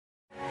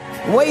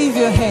Wave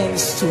your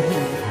hands to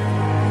him.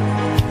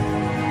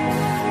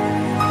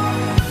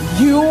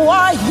 You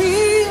are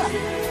here,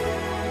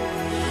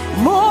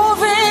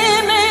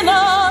 moving in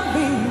our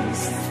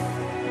midst.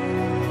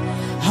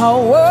 I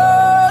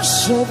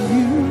worship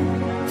you.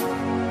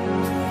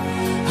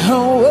 I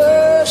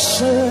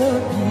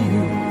worship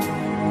you.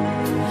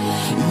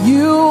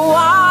 You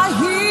are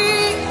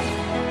here,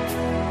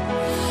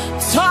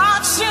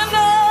 touching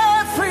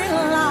every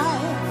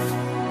life.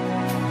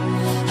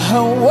 I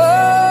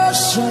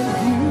worship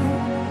you.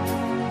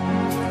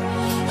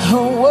 I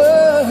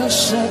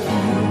worship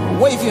you.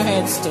 Wave your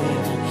hands to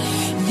him.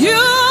 You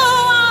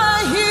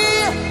are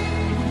here,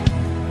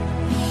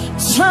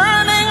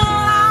 turning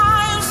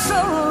lives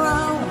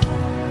around.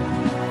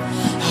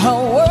 I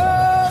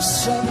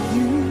worship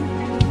you.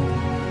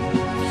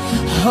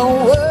 I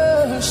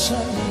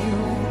worship you.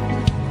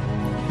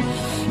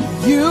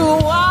 You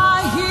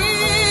are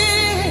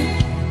here,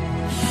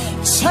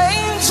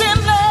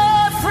 changing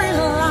every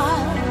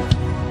life.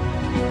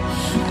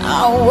 I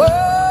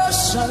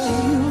worship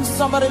you.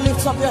 Somebody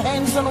lift up your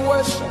hands and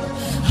worship.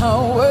 I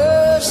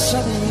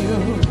worship you.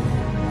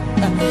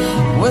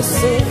 We'll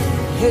say,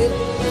 hey,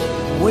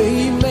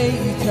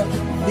 waymaker,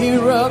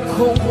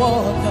 miracle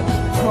worker,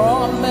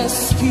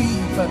 promise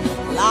keeper,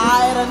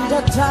 light in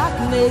the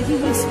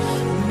darkness.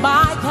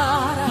 My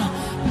God,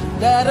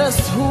 that is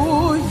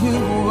who you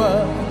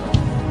are.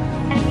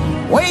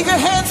 Wave your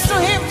hands to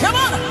him, come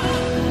on.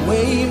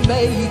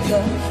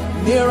 Waymaker,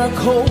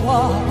 miracle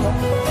worker,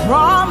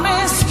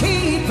 promise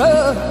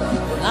keeper,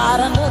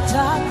 light in the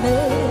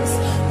darkness.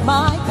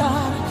 My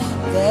God,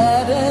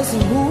 that is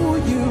who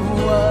you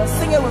are.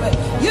 Sing it with me.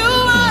 You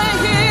are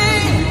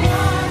here,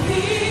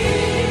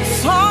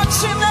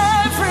 touching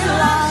every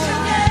life.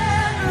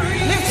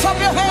 Lift up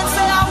your hands,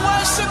 say, I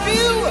worship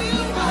you.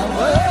 I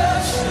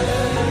worship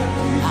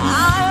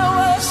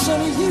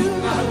you.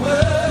 I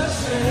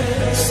worship.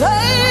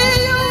 Say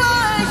you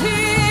are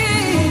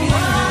here,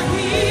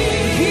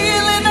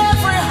 healing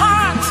every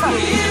heart.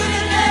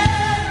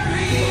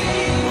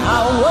 I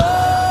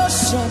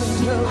worship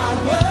you.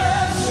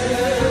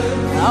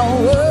 I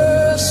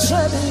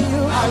worship you.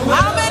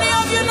 How many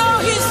of you know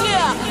he's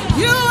here?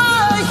 You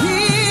are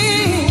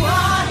here,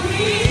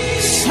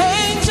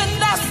 changing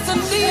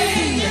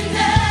destiny.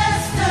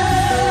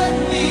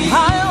 I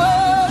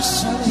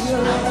worship you.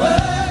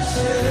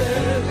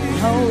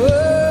 I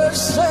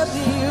worship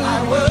you.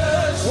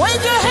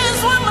 Wave your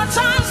hands one more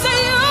time. Say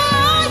you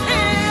are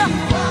here,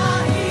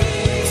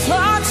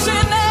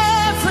 touching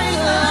every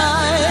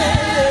life.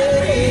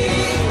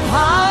 I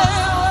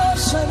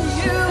worship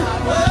you.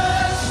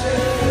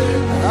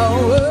 I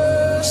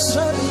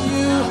worship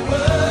you.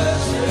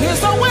 He's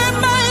the way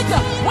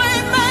maker, way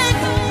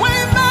maker, way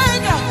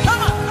maker.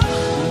 Come on.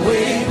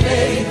 Way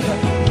maker,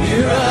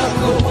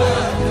 miracle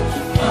worker,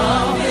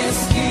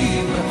 promise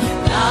keeper,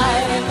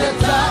 light in the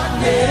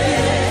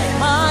darkness.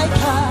 My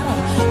God,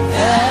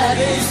 that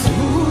is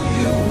who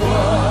you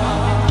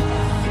are.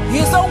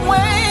 He's a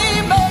way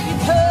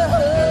maker,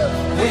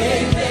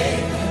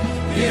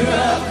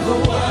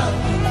 miracle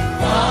worker,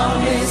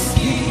 promise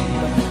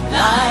keeper,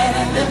 light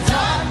in the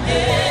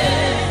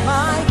darkness.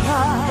 My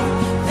God,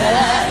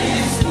 that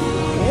is who.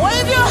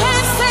 Wave your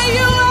hands, say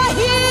you are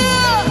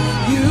here.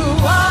 You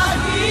are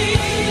here,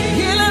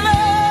 healing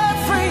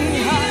every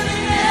heart.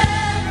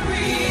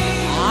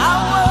 I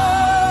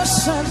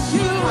worship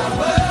you. I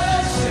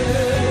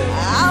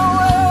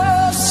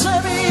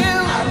worship you.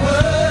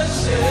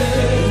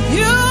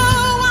 You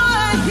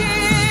are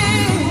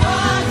here,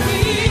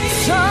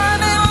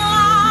 turning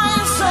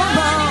lives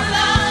around.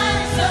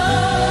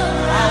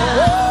 I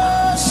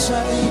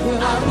worship you.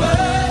 I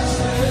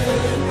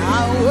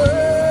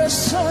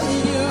worship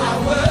you.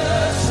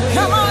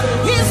 Come on,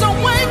 he's a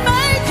way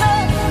maker.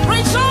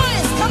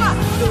 Rejoice, come on.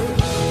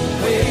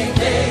 Way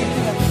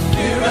maker,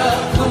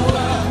 miracle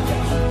worker,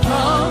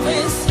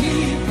 promise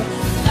keeper,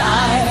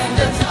 light in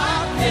the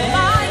darkness.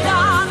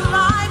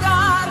 My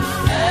God,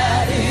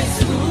 that is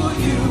who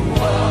you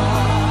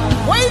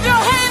are. Wave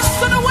your hands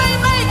to the way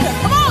maker.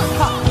 Come on,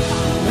 come.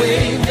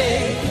 Way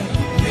maker,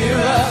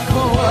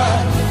 miracle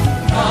worker,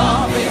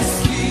 promise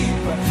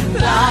keeper,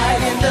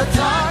 light in the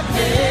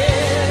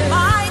darkness.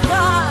 My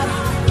God,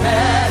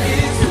 that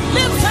is who.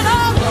 Lift it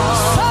up.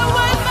 So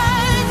way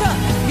maker,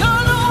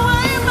 you're the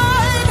way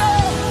maker.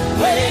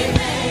 Way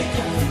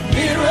maker,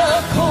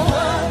 miracle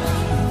worker,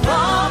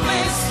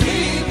 promise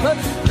keeper,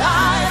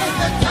 light in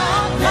the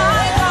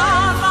darkness.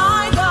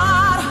 My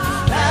God,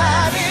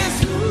 that is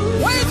who.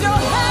 Wave your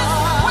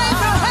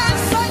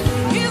hands, say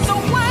he's a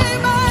way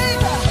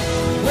maker.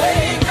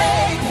 Way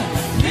maker,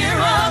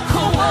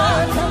 miracle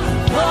worker,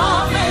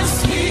 promise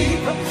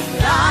keeper,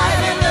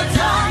 light in the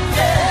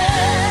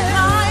darkness.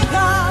 My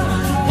God,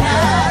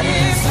 that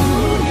is who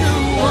you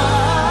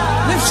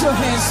are. Lift your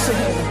hands to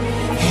him.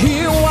 He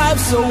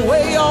wipes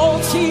away all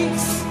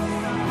tears.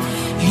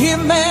 He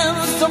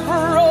mends the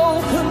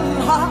broken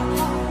heart.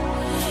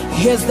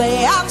 Here's the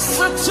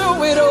answer to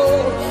it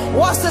all.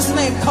 What's this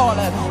name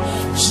calling?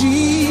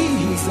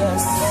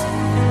 Jesus.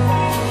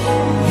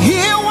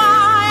 He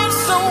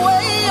wipes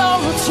away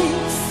all tears.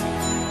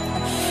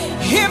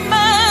 He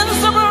mends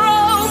the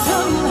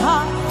broken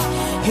heart.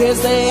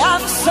 Here's the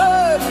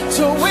answer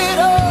to it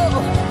all,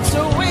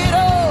 to it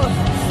all.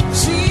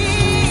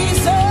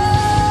 Jesus,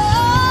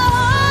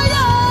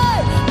 yeah.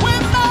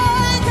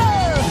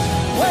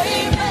 We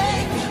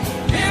make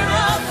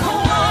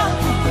miracle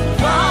worker,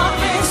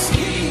 promise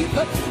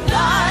keeper,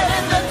 light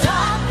in the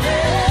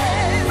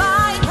darkness.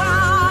 My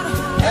God,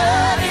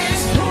 that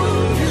is who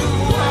you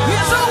are.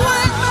 He's a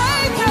way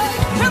maker.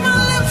 Come on,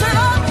 lift it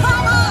up,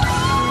 come on.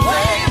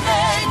 Way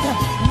maker,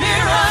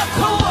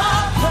 miracle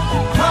worker,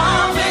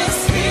 promise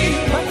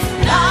keeper,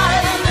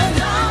 light in the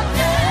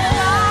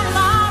darkness.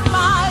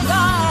 My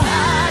God,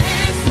 that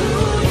is who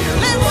you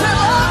are. Lift it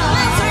up,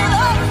 lift it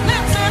up,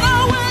 lift it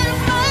up.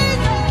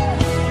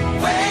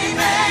 Way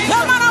maker.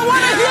 Come on, I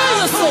want to hear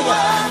you sing it.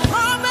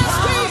 Promise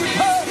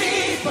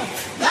keeper,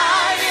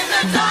 light in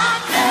the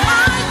darkness.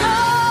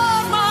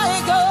 My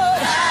God,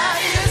 that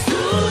is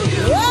who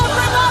you are.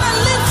 Everybody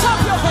lift up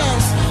your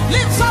hands,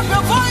 lift up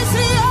your voice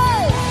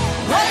here.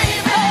 Way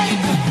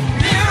maker,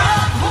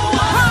 miracle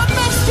worker,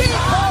 promise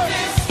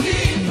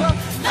keeper,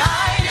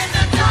 light in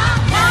the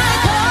darkness.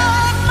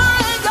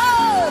 My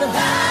God,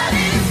 that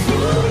is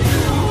who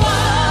you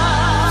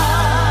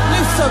are.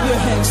 Lift up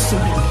your hands to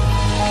me.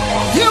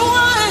 You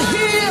are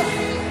here,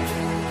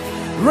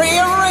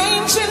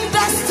 rearranging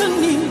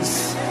destinies.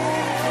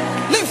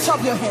 Lift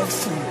up your hands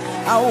to me.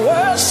 I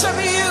worship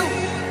you.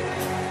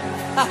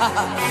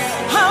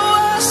 I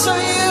worship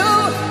you.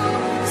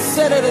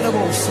 Set it in a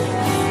motion.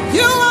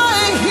 You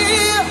are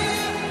here,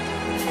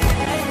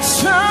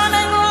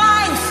 turning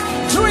life,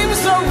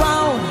 dreams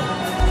around.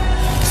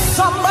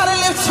 Somebody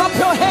lift up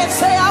your hands,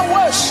 say, I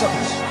worship.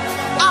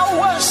 I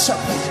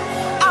worship.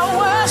 I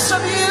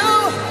worship you.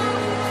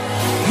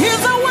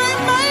 He's a way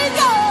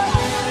maker.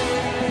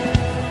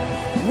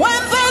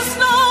 When there's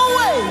no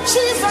way,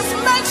 Jesus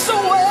makes a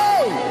way.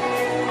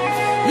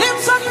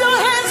 Lift up your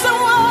hands and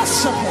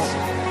worship him.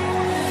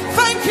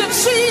 Thank you,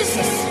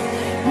 Jesus.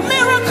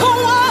 Miracle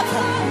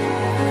worker,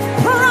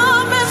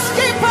 promise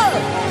keeper.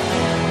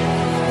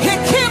 He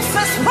keeps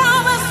his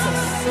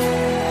promises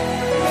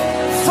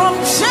from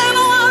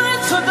January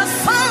to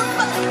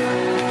December.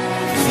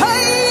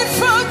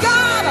 Faithful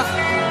God,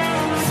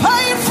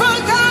 faithful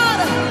God.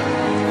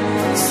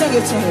 Sing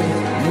it to him.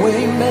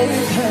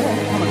 Waymaker,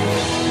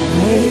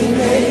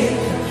 waymaker,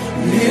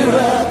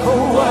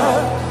 miracle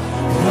worker,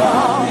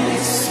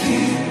 promise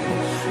keeper,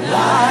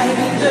 light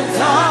in the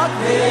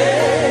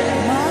darkness.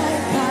 My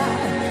God,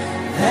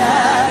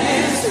 that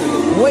is who.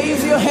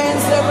 Wave your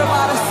hands,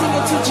 everybody. Sing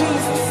it to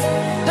Jesus.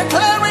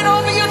 Declare it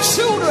over your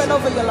children,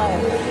 over your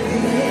life.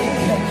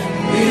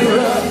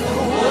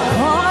 Miracle worker,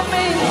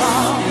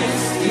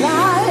 promise,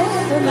 light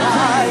in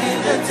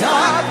the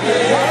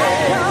darkness.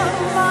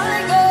 My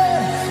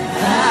God,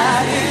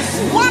 that is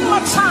who. One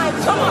more time,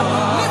 come on,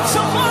 lift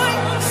your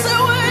voice. Say,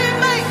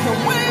 waymaker,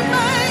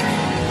 waymaker,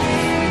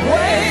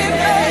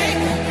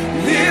 waymaker,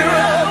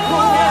 miracle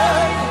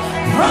worker,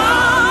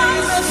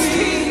 promise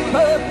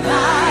keeper,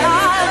 light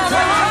in the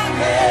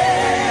darkness.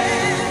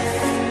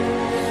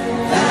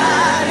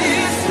 That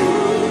is who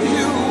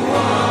you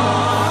are.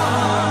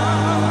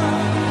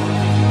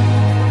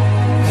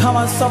 Come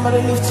on, somebody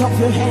lift up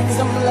your hands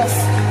and bless.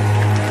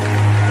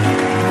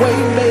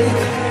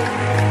 Waymaker,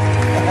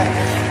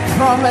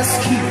 promise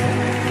keeper,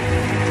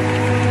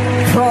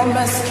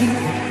 promise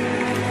keeper.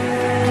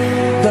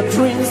 The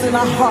dreams in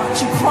our heart,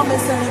 you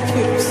promise and you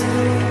keeps.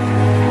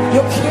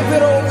 You keep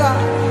it, oh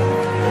God.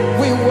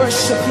 We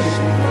worship you.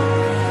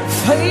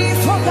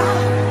 Faithful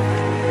God.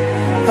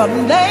 The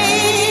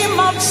name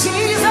of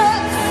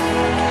Jesus.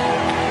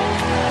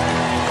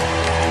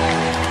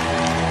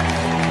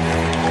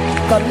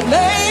 The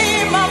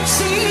name of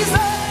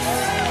Jesus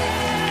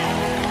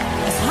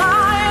is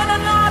higher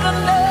than other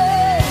name.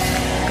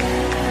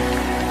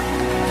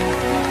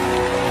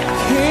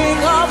 King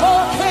of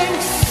all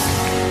kings.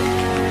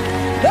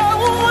 No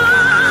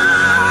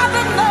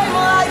other name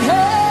like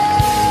him.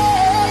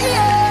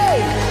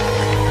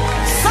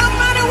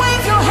 Somebody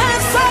wave your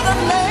hands to the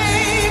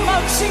name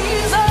of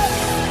Jesus.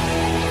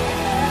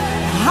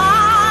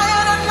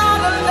 Higher than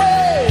other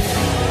name.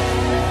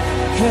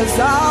 His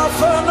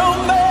Alpha and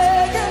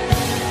Omega.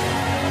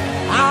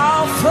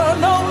 Alpha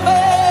and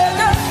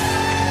Omega.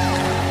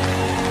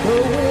 No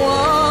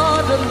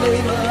other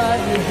name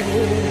like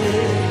him.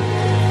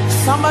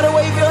 Somebody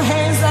wave your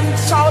hands and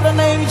shout the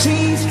name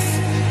Jesus.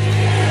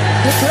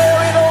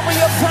 Declare it over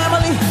your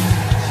family.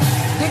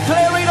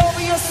 Declare it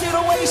over your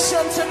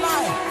situation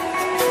tonight.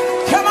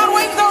 Come on,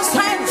 wave those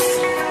hands.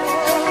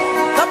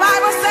 The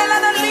Bible says,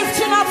 let the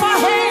lifting up our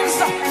hands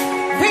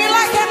be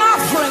like an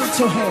offering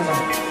to him.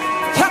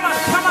 Come on,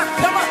 come on,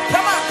 come on,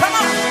 come on, come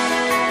on.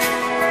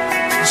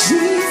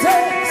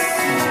 Jesus,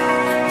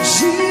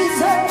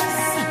 Jesus,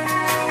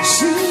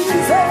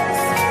 Jesus,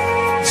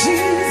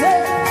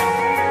 Jesus.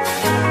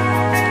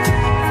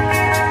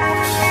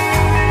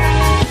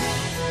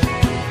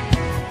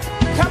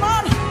 Come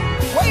on,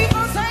 wave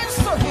those hands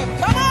to him.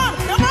 Come on,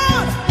 come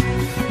on.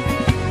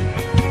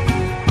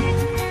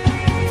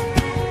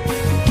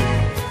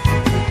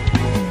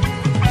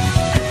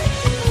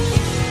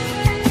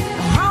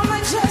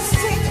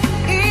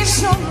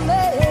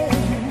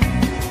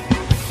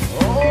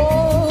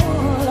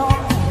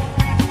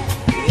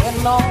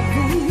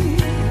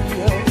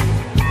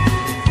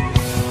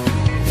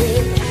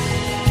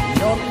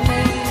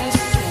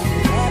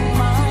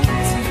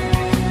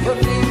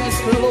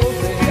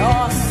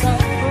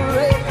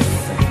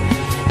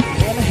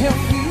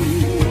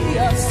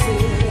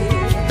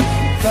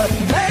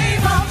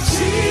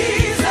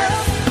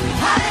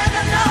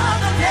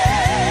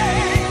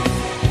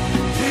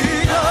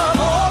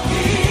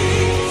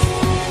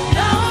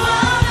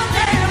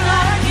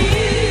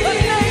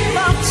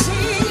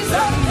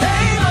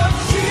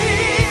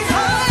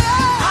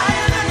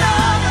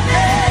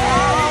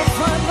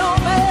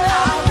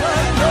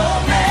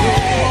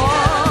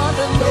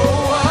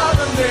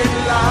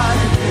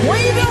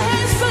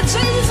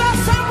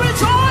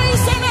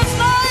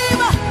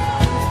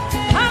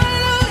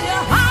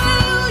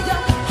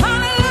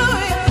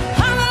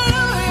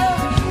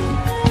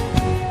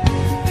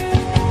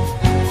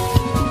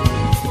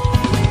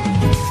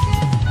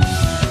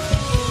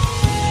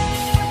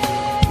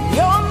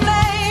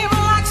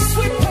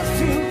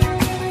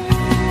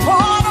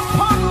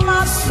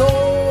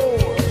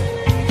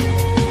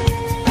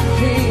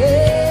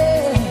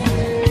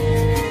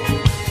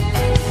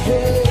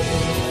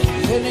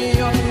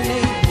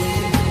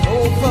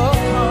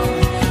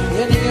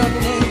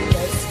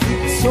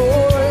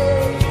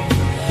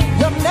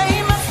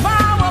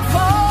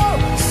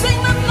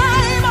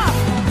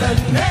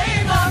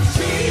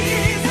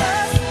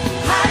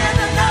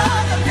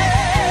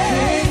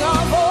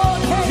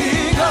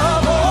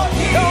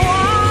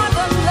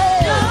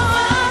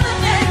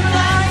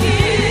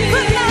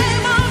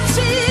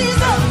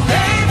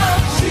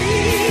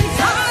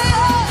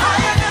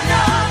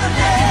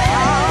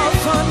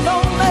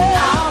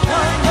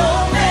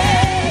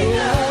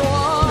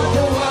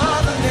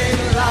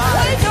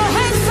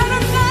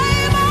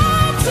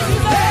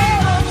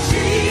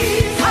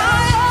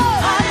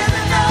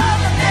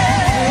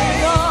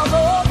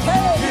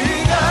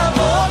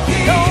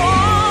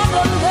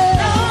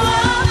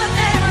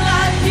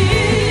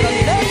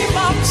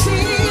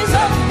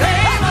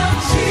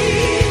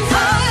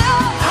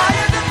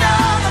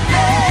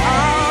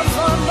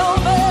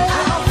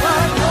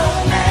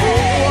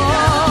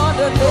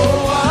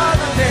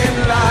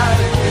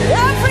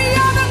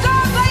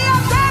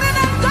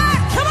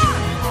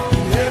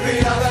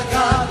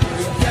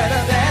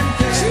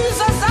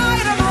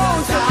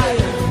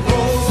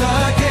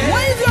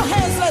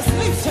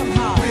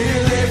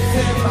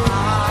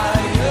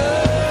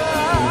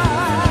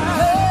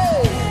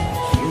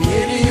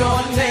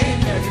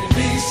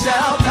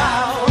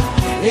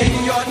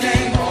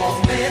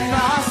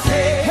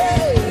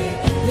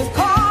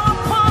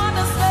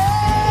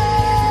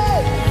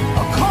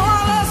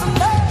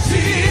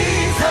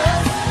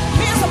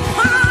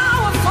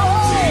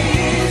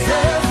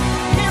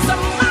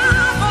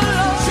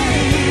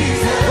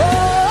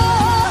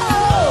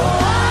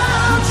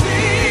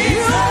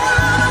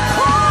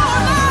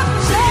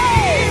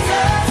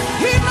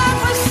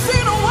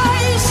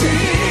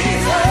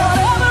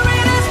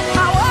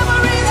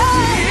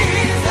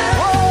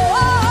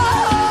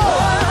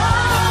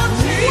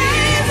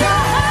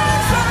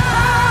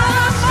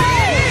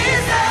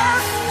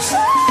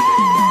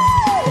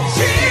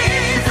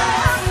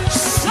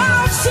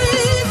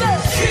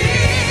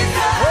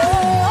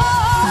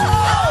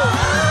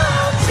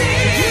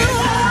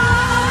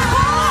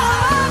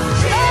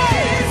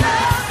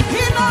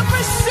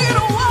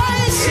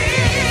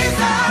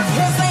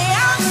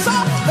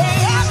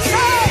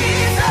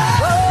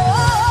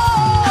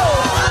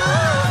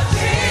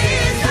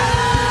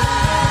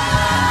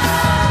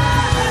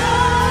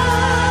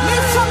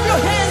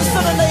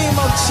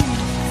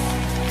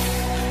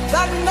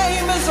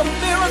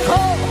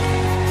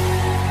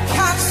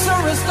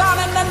 restored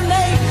in the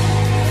name.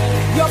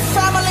 Your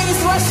family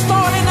is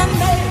restored in the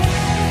name.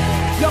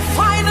 Your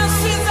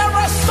finances are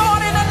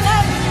restored in the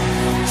name.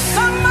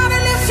 Somebody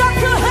lift up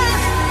your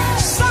hands.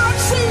 Shout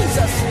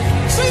Jesus,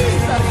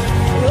 Jesus.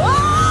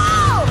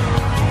 Oh!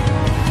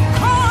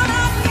 Call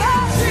out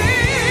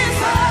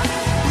Jesus.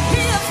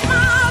 He is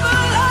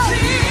marvelous.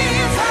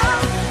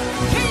 Jesus.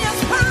 He is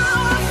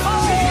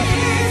powerful.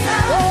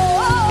 Jesus.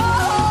 Oh,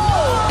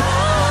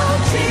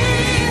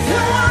 Jesus.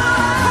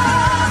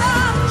 Call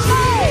out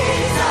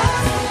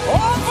Jesus.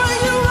 Over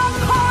you,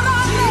 call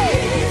out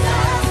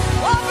Jesus.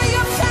 Over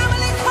your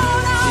family,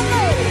 call out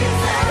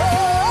Jesus. Oh,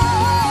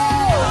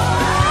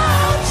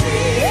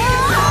 Jesus.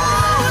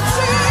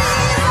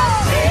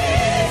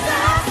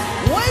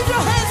 Wave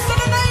your hands to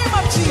the name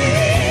of Jesus.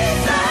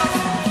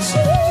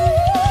 Jesus.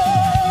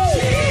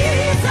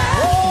 Jesus.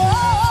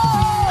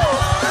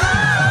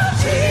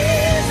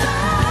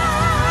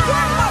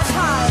 One more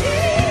time.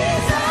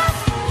 Jesus.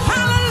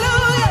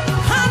 Hallelujah.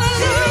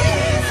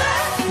 Hallelujah.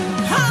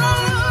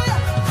 Hallelujah.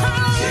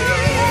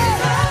 Hallelujah.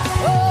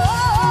 Oh,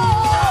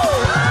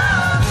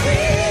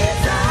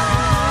 Jesus.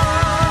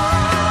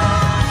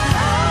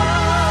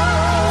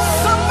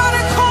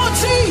 Somebody call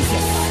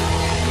Jesus.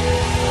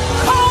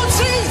 Call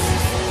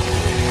Jesus.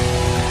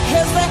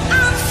 Here's the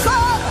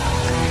answer.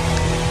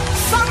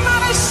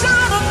 Somebody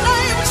shout the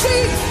name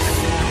Jesus.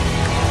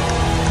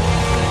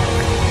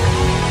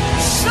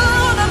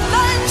 Shout the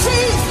name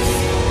Jesus.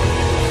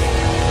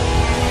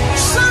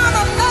 Shout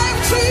the name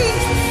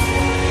Jesus.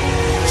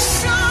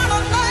 Shout the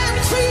name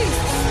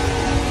Jesus.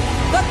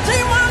 The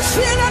demons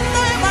hear the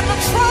name and the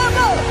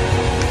trouble.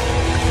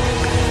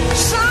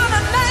 Shout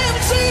the name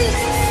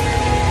Jesus.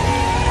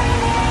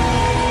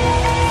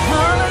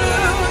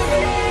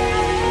 Hallelujah.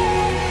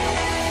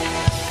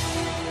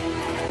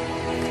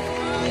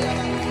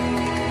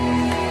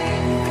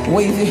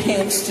 Wave your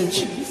hands to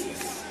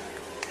Jesus.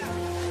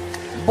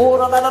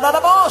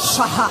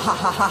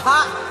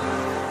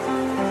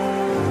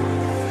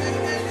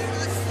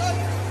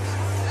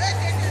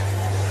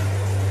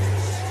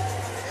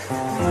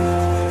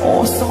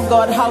 Awesome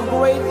God, how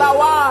great thou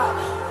art.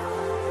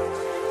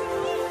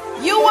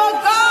 You are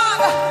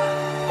God.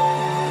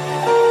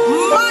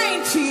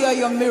 Mighty are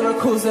your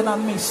miracles in our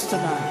midst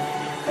tonight.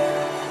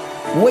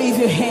 Wave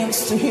your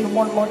hands to him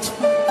one more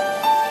time.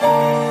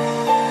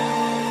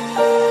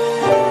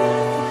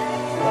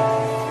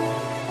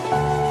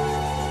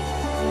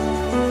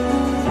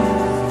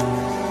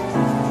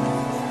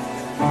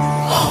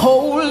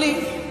 Holy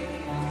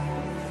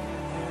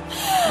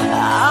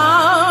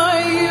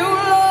are you,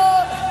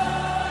 Lord,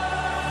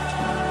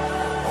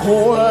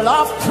 whole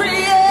of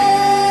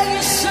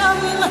creation,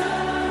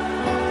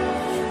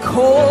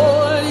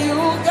 call you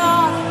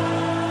God.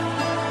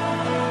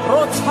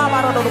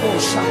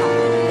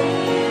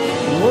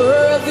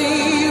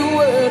 Worthy,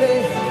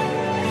 worthy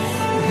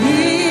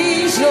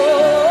is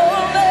your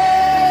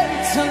name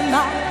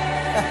tonight.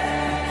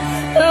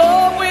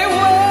 Lord, we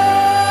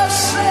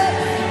worship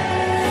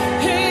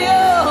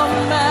your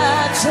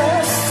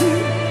majesty.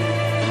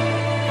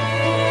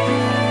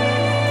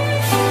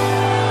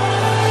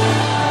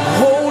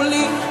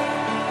 Holy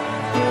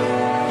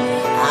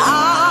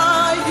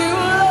are you,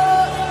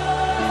 Lord.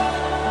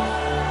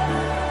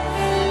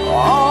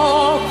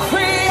 All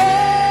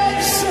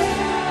creation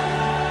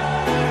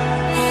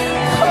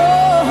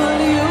call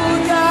you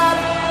God.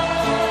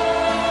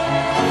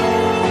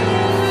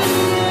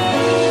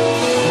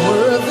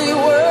 Worthy,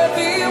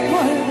 worthy,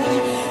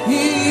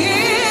 worthy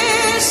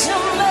is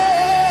your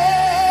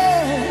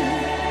name.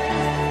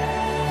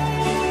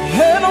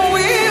 And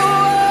we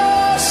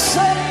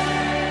worship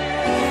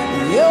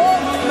your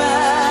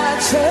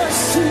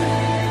majesty.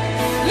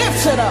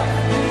 Lift it up.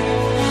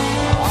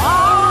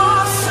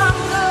 Awesome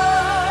God,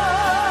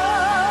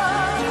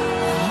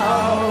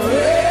 how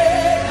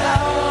great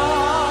thou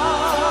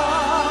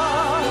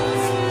art.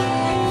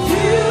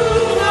 You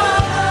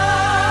are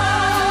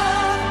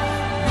God,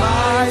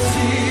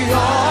 mighty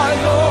are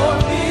your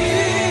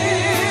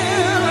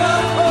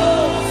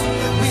miracles.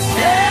 We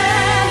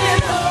stand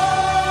in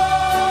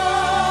awe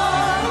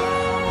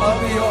of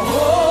your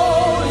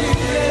holy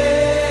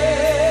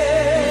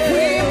name.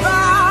 We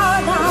bow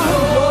down,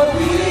 Lord,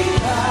 we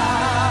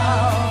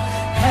bow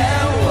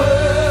and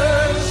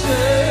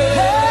worship.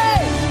 Hey,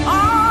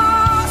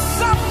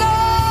 awesome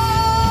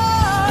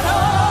God,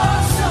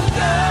 awesome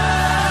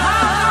God,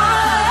 how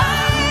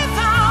great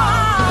thou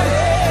art.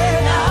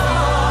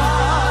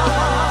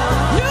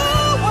 You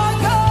are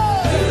God,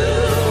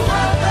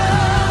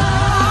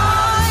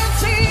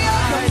 mighty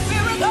are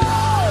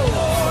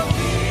your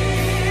miracles.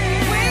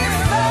 We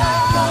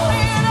bow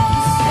in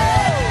awe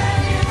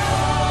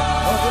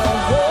of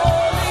your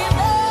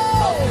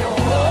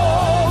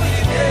holy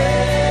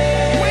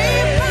name. We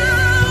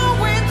bow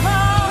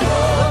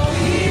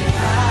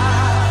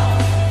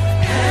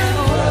and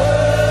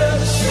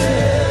worship.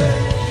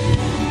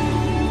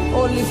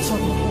 Oh, lift up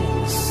your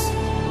hands.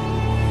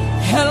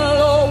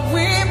 Hello,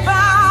 we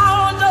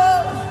bow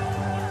down.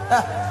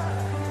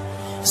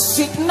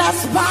 Sickness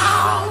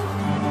bow.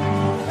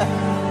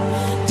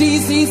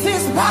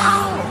 Diseases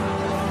bow.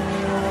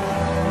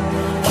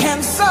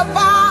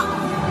 bow.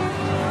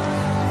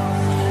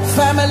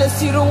 Family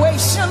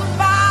situation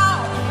bow.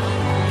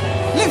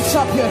 Lift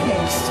up your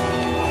hands.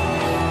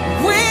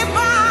 We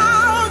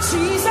bow,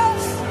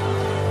 Jesus.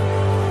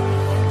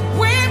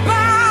 We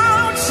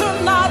bow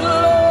tonight,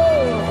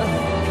 Lord.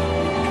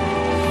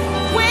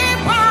 We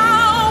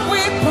bow,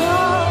 we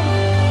bow,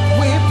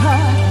 we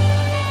bow.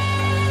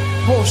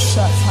 Oh,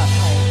 shut up.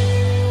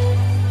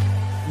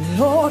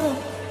 Lord,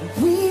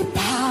 we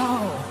bow.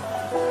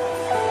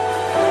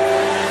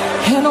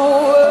 And oh,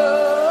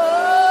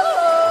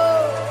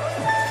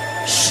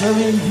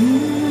 showing you.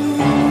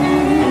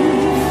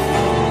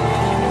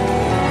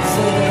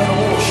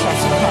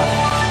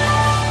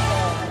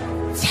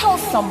 Tell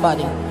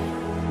somebody,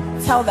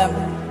 tell them,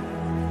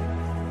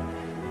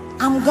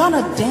 I'm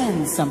gonna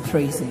dance and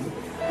praise him.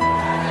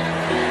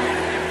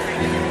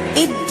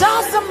 It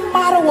doesn't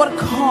matter what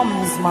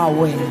comes my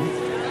way.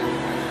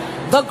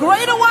 The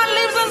greater one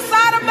lives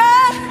inside of me.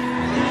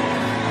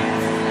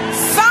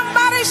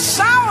 Somebody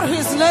shout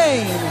his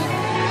name.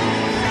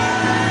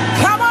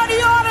 Come on,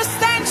 you ought to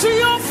stand to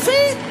your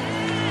feet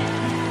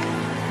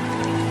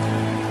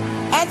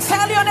and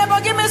tell your neighbor,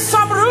 give me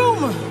some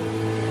room,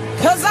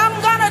 because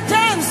I'm gonna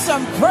dance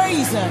and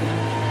praise him.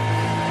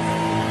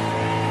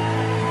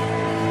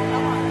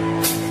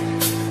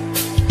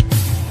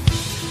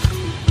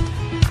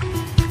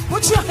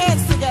 Put your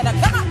hands together,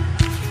 come on.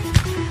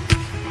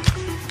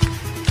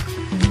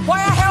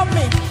 Choir, help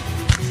me.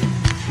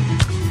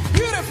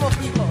 Beautiful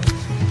people.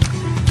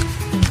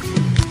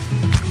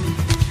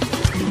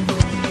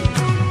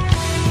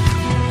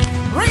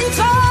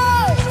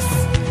 Rejoice.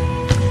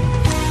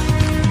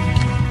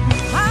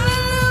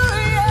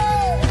 Hallelujah.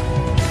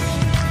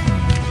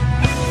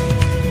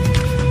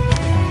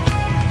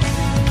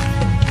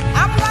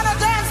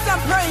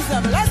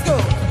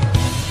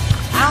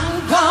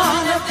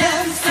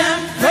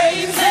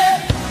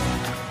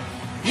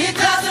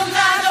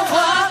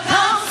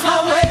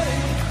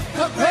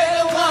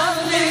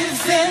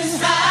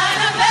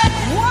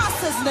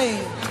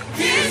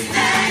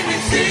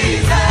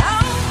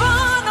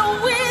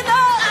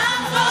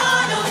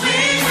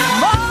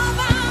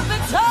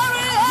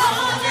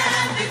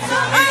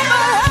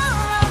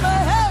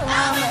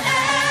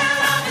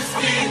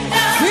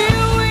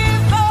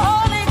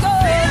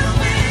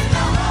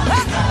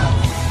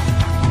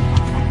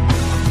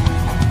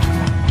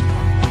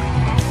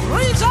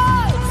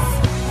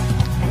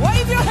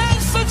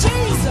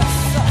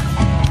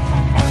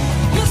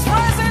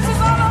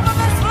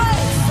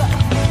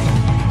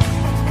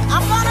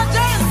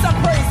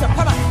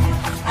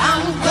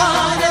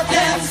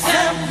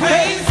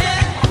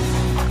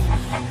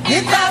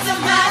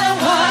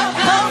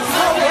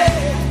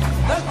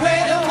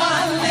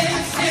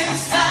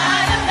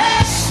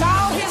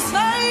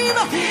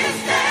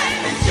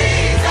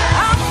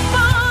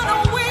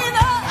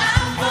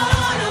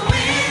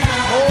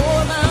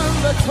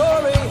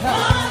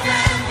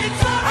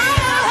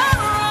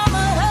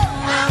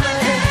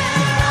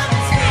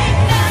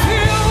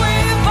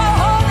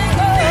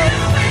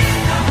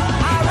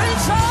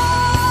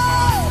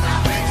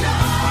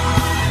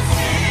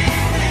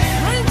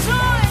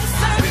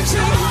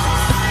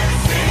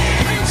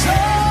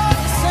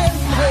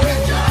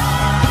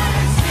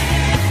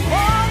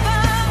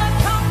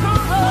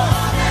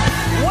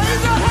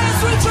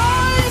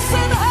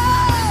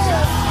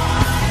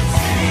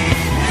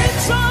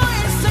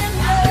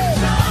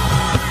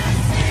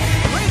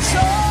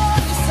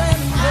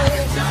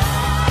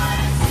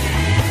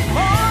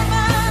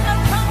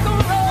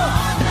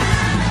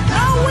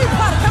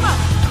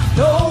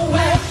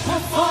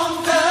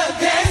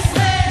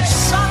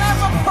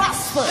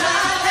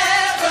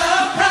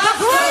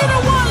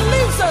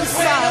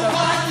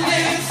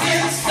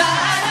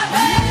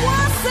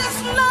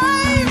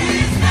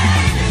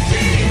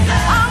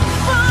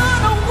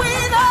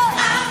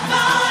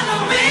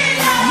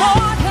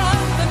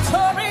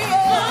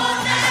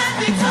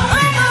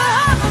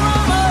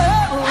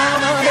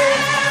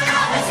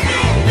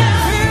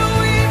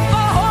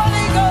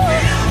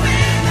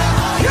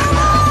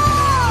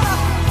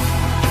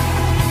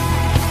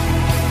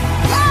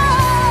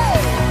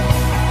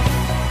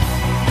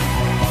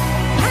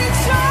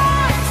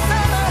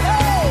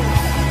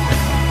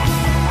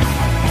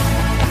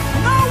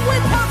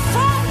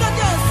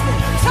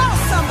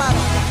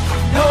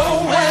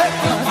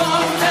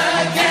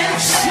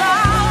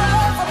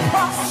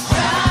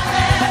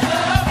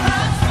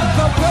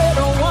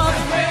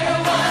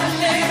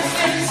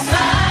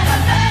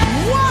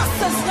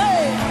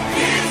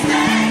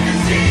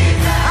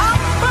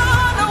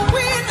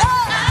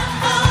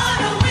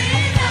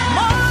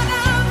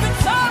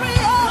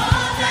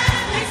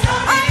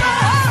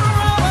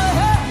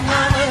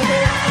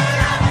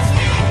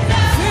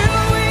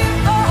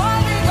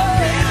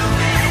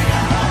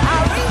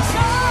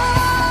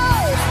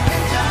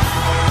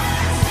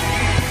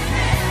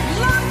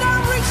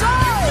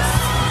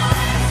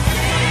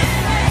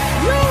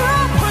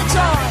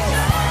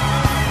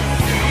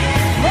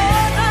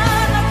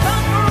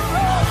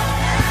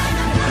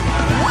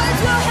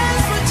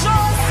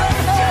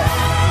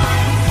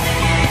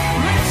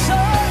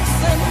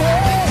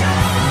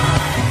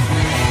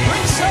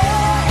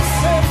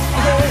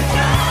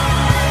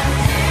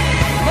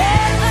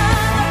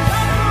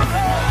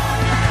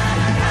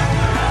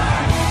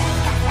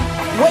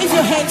 Wave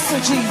your hands to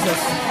Jesus.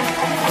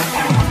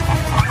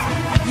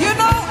 You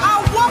know,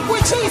 our walk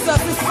with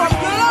Jesus is from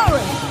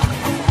glory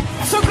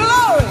to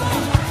glory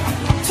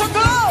to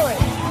glory.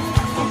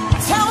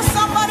 Tell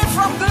somebody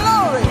from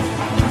glory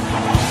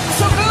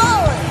to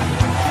glory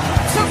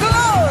to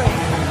glory.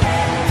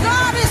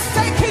 God is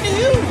taking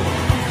you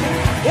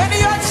in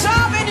your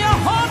job, in your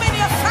home, in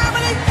your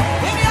family,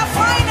 in your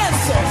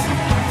finances.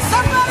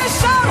 Somebody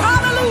shout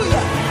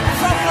hallelujah.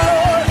 From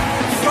glory,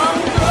 from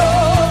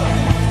glory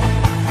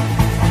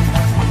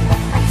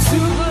to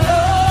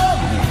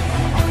glory.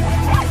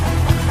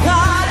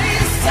 God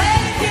is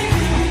taking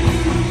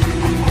you.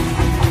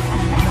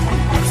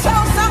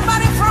 Tell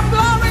somebody from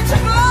glory to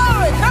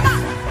glory. Come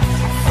on.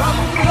 From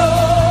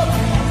glory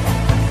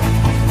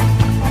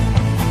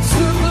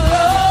to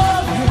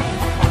glory.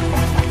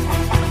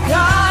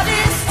 God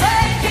is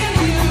taking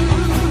you.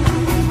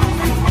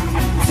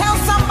 Tell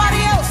somebody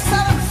else.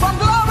 Tell them from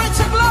glory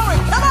to glory.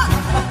 Come on.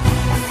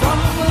 From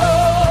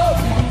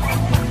glory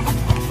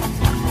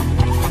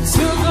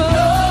to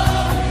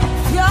glory.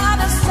 God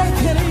is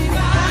taking you.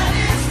 God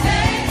is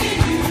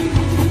taking you.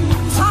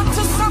 Talk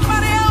to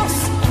somebody else.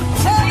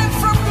 Tell him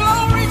from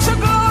glory to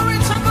glory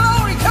to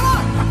glory. Come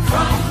on.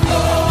 From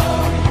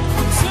glory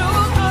to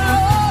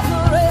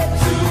glory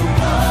to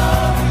glory.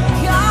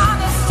 God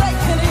is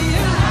taking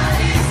you. God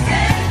is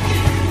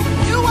taking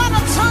you. You want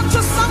to turn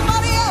to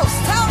somebody else.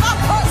 Tell that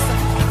person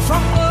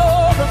from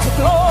glory to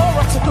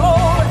glory to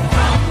glory.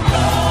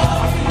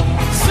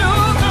 To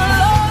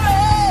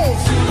glory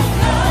to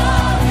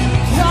glory.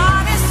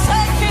 God is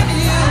taking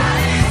you.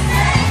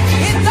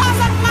 It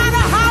doesn't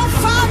matter how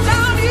far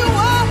down you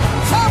are.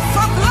 Tell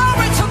from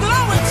glory to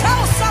glory.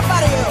 Tell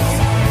somebody else.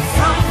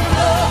 From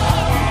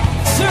glory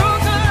to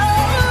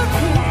glory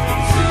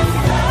to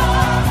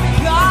glory.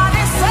 God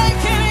is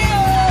taking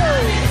you.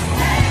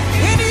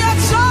 In your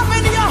job,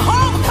 in your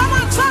home. Come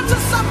on, turn to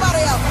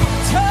somebody else.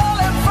 Tell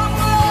him from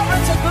glory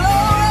to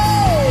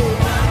glory.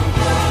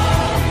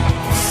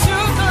 To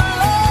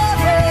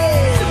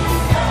glory.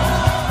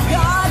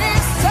 God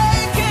is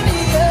taking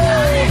you.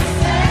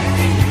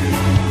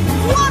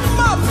 One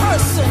more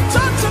person.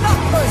 Turn to that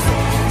person.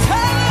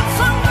 Tell him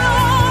from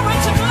glory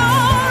to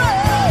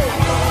glory.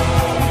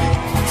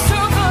 To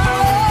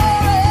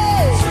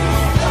glory.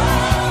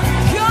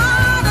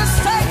 God is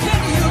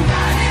taking you.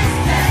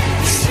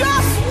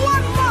 Just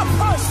one more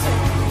person.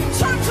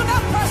 Turn to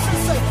that person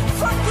and say,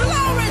 from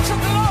glory to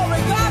glory,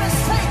 God is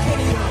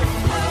taking you.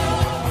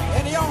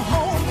 In your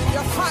home, in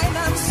your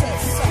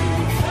finances.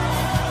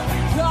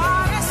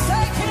 God is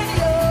taking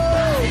you.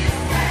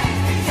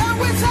 Can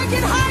we take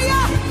it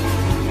higher?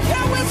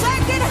 Can we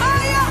take it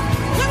higher?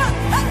 Come on.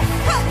 Hey,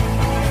 hey.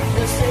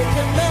 He's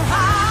taking me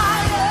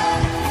higher.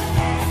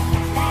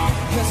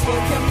 He's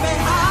taking me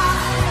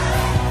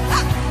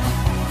higher.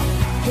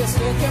 He's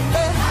taking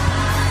me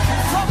higher.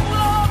 From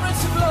glory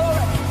to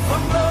glory.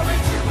 From glory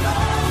to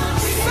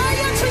glory. Say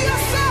it to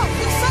yourself.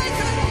 He's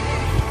taking me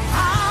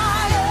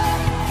higher.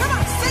 Come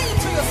on, say it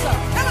to yourself.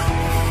 Come on.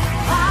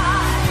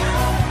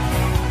 Higher.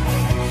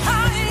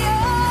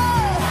 Higher.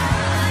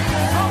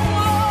 From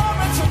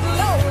glory to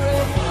glory.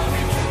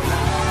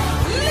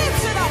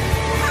 Lift it up.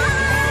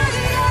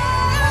 Higher.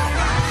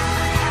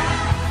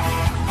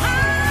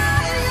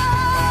 Higher.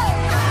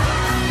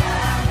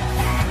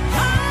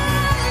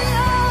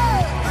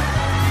 Higher.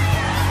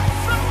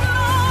 From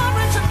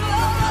glory to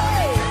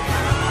glory.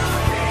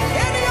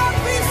 In your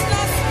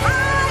business,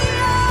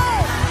 higher.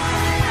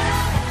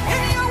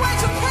 In your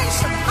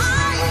education,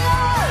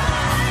 higher.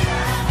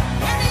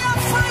 In your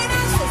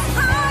finances,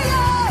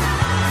 higher.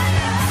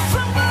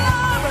 From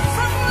glory,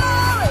 from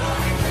glory.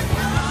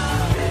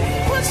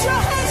 Put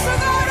your hands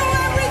together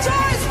and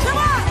rejoice. Come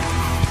on.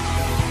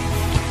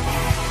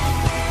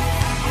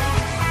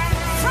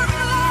 From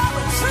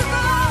glory to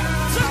glory,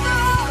 to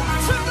glory,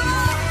 to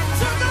glory,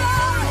 to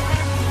glory.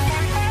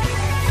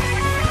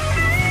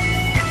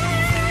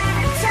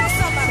 Tell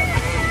somebody.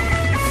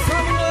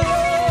 From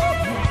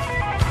glory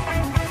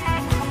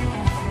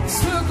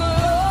to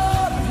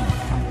glory.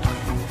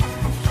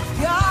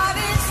 God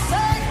is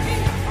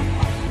taking.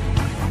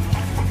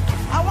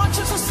 I want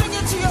you to sing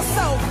it to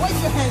yourself. Wave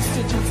your hands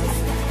to Jesus.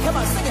 Come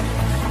on, sing it.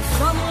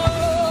 From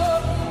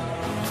glory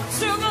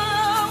to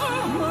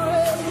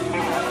glory.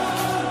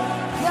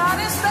 God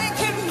is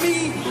taking me.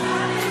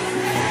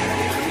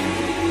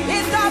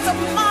 It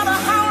doesn't matter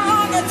how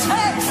long it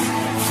takes.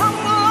 From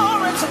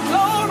glory to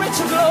glory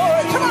to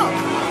glory. Come on.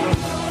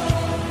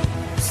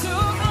 To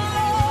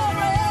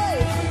glory.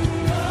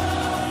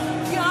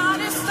 God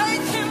is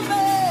taking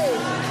me.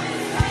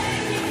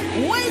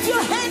 Wave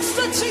your hands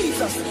to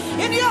Jesus.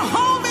 In your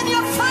home, in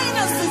your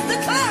finances,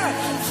 declare it.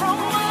 From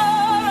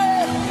glory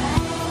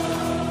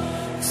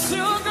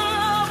to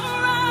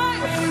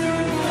glory.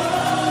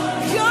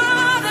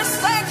 God is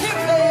taking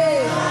me.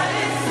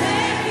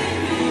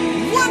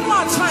 One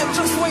more time,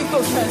 just wave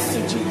those hands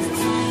to Jesus.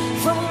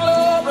 From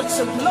glory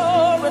to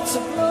glory to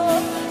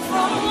glory.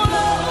 From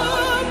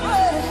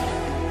glory.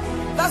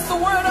 That's the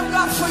word of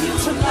God for you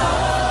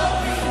tonight.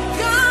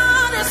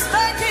 God is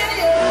taking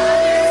you.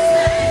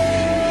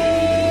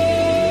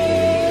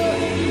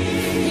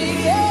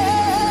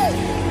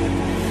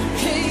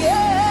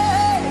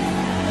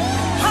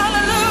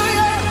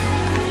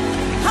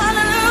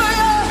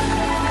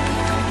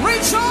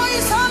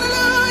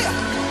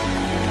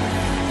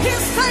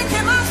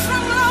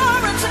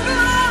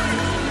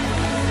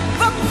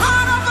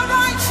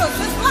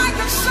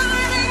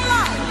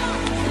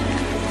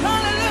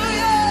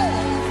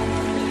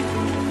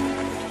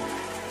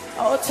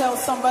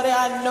 somebody,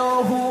 I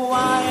know who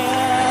I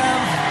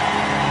am.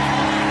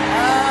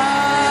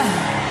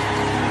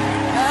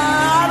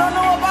 I don't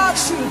know about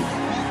you,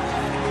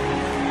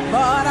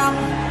 but I'm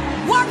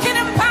walking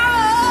in power.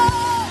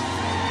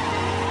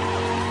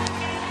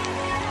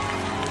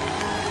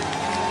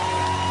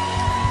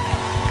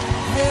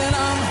 And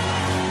I'm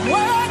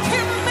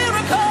working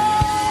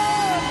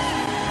miracles.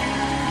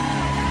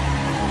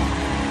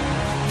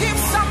 Give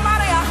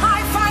somebody a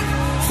high five.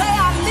 Say,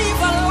 I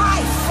live a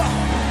life.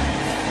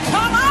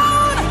 Come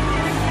on.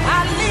 I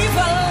live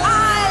a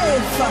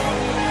life.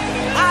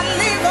 I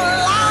live a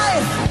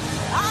life.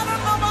 I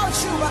don't know about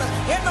you, but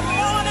in the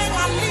morning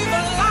I live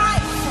a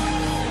life.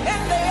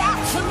 In the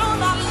afternoon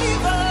I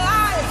live a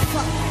life.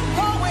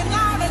 Going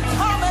out and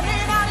coming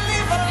in, I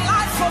live a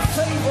life of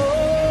favor.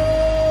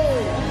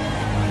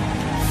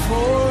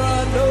 For I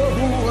know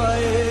who I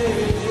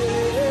am.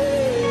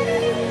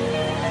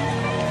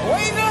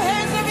 Wave your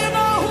hands if you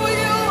know who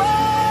you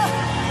are.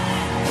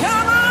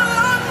 Come on,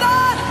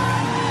 London.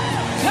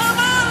 Come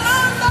on,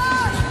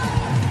 London.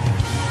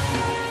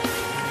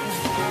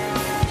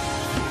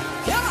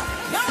 Come on,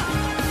 come on.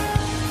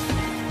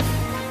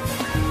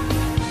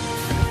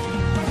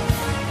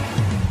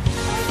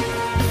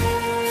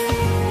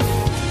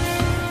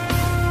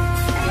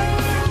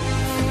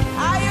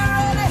 Are you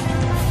ready?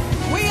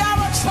 We are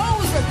a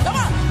chosen. Come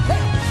on.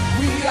 Hey.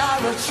 We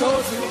are a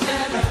chosen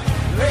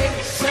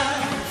generation.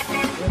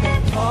 We've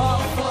been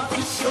called for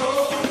to show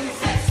His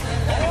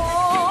excellence.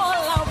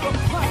 All I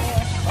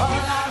require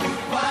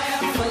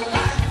for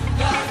life,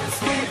 God has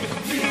given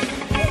me.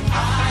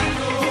 I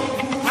know.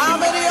 How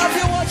many of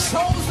you are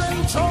chosen,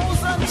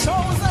 chosen,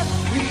 chosen?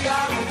 We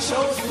are a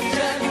chosen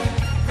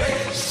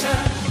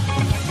generation.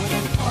 We've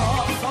been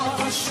called for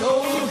to show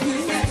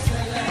His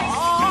excellence.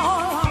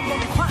 All I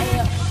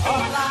require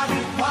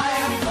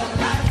for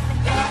life,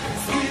 God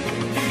has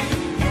given me.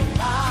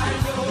 I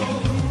know.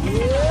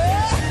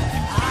 Yeah,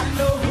 I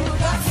know who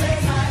God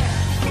says I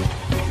am.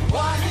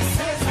 What He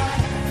says I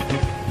am.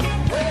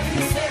 Where He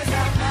says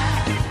I'm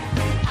at.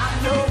 I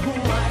know who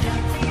I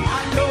am.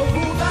 I know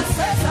who God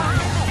says I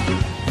am.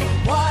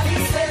 What He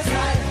says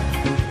I am.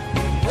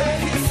 Where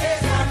He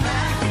says I'm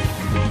at.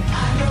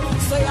 I know.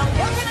 Say I'm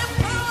working in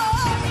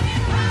power.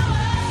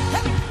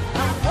 Hey,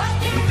 I'm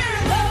working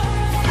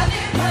miracles. I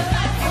live my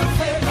life for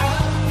favor.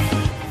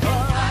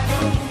 For I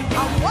know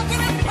I'm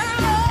working in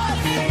power.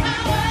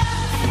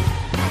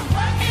 I'm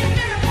working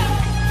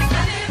miracles.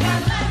 I live my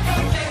life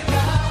for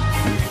favor.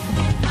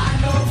 I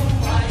know who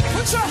I am.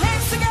 Put your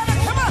hands together.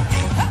 Come on.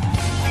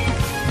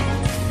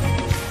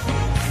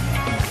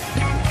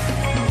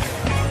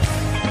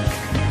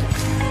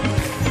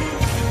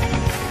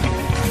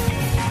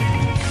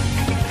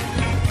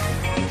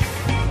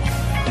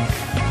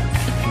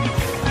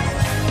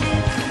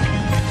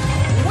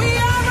 We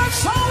are a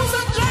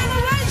chosen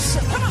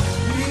generation. Come on.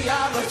 We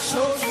are a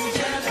chosen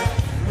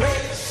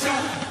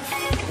generation.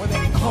 We've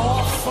been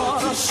called for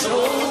to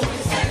show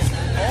His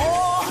excellence.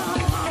 All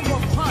I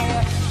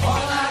require for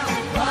life,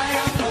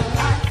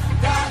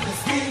 God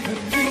has given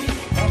me,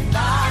 and I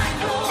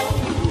know.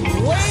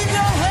 Wave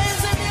your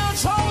hands if you're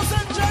a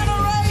chosen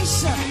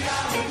generation.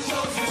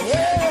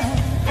 Yeah.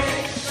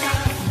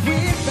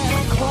 We've been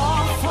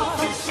called for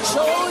to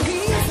show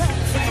His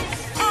excellence.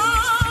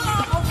 All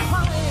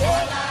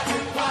I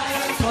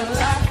require for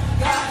life,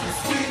 God has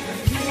given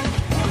me,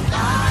 and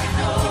I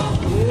know.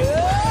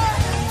 Yeah.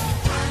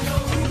 I know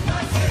who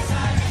God says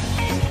I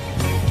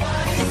am.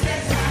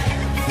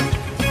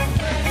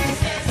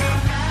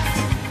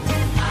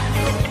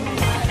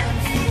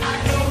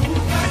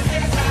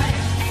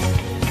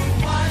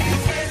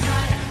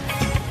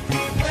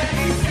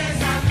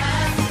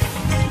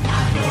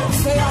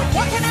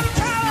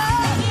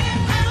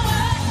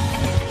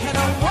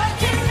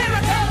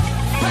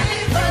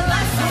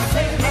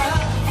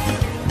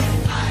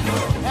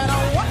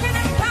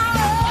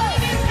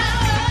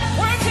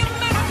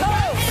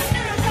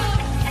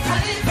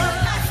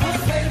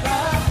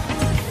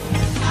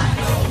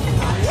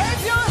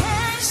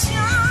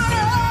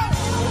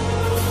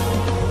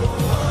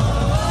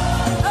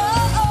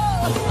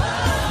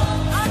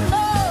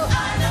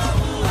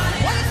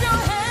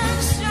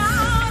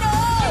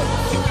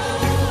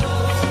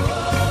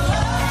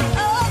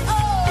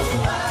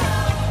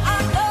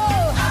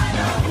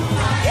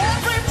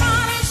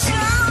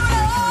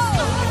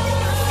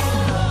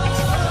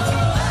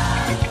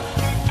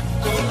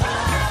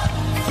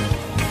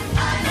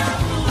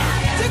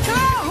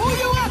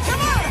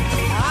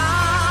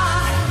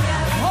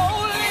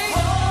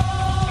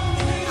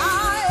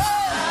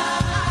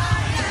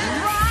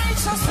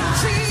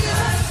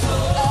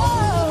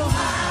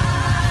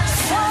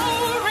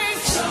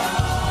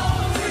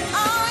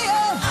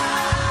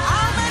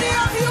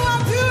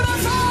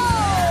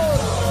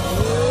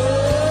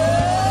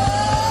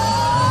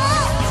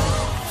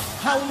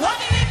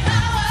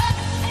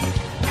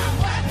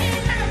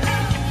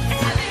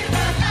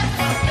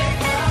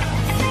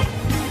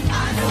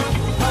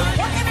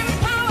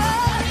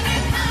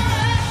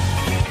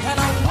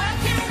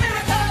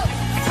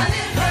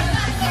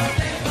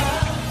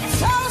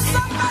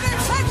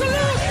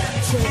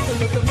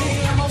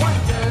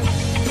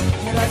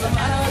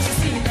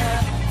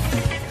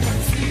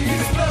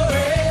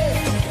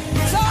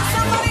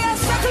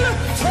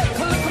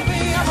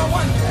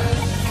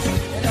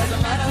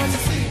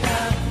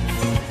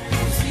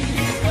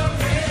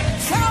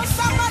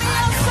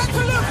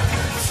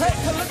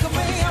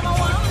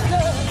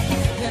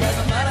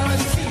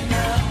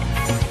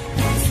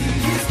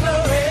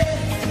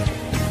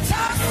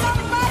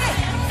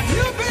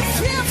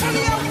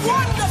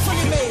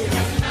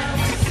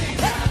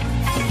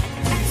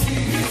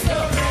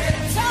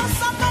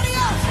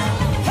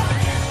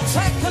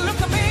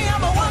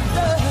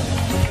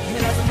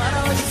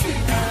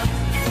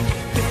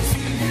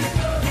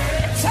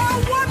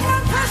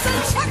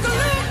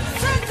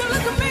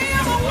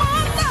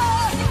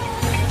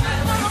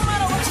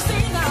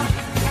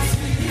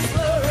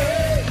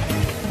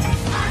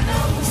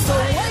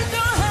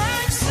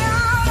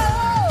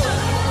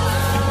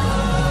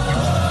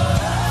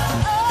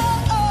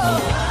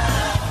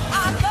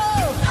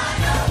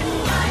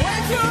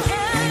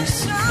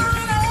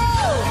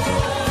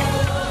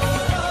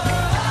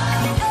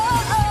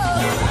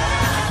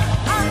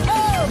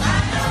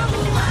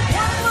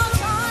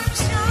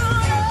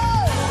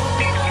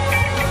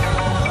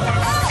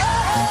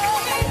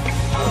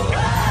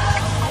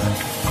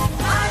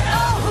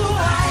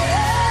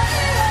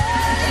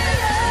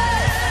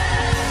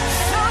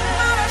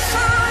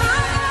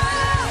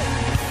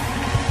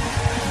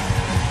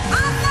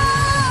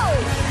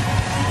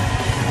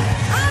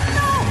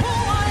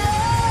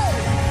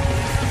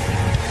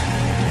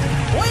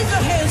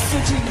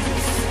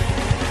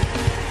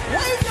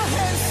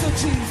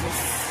 Jesus.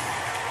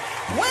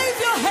 Wave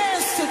your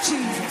hands to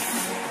Jesus.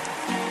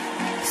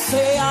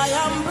 Say, I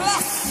am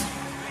blessed.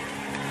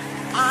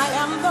 I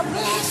am the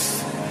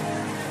blessed.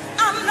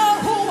 I know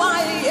who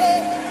I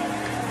am.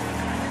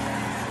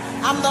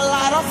 I'm the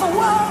light of the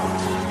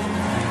world.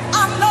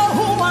 I know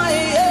who I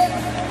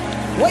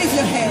am. Wave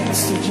your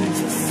hands to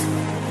Jesus.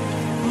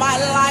 My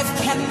life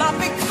cannot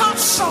be cut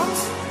short.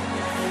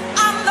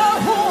 I know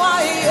who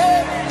I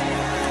am.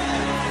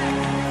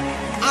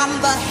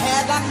 I'm the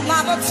head and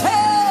not the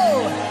tail.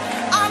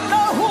 I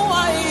know who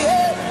I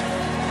am.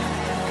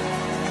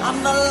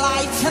 I'm the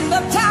light in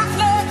the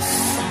darkness.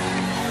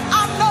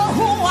 I know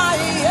who I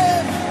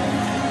am.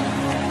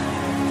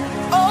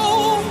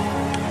 Oh,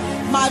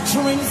 my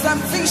dreams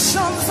and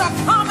visions are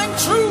coming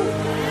true.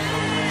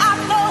 I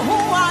know who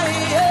I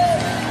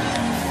am.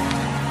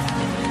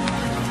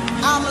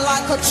 I'm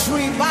like a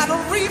tree by the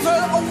river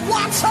of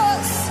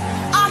waters.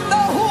 I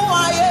know who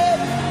I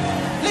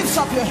am. Lift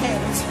up your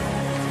hands.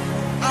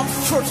 I'm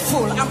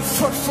fruitful, I'm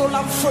fruitful,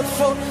 I'm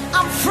fruitful,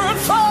 I'm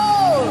fruitful.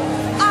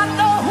 I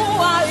know who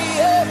I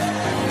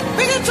am.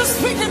 Begin to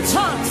speak in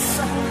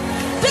tongues.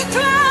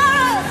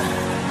 Declare,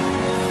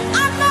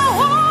 I know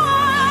who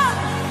I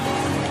am.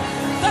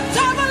 The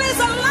devil is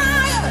a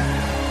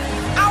liar.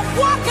 I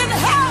walk in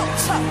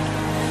health.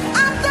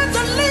 I'm the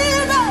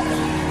delivered.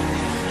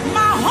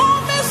 My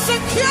home is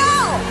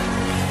secure.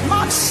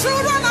 My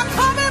children are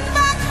coming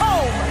back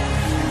home.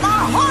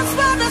 My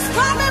husband is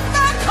coming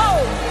back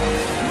home.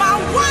 My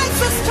wife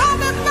is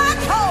coming back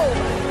home.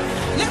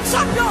 Lift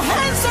up your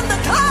hands and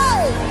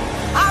declare,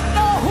 I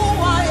know who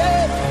I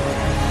am.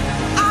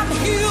 I'm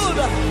healed.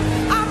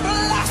 I'm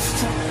blessed.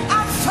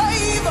 I'm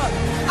favored.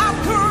 I'm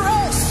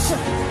graced.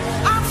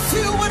 I'm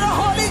filled with the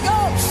Holy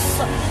Ghost.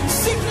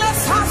 Sickness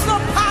has no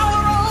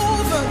power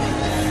over me.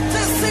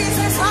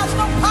 Diseases has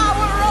no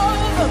power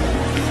over me.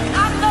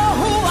 I know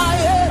who I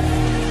am.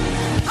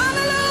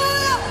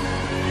 Hallelujah.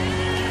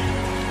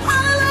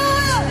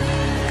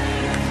 Hallelujah.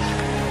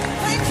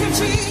 Thank you,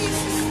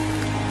 Jesus.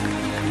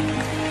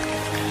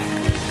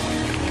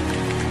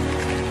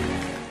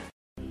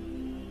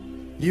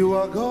 You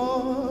are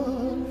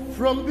God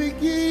from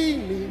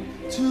beginning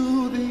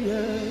to the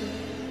end.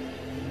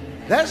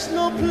 There's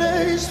no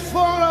place for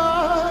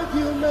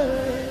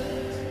argument.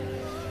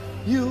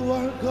 You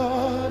are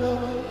God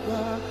all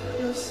by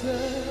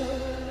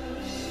yourself.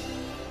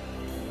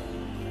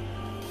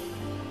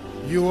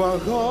 You are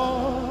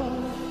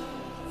God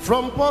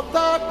from Port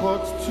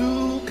Harcourt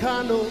to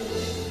Kano.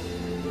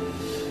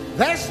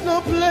 There's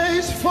no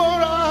place for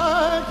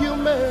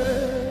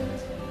argument.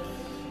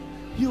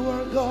 You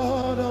are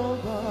God all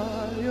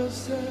by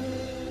yourself.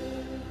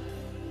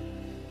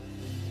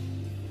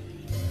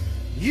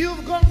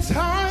 You've got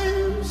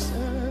times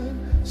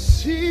and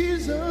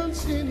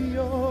seasons in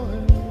your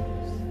hands.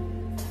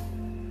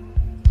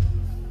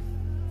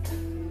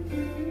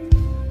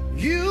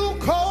 You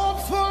call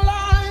for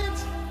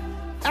light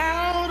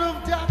out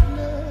of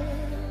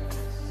darkness.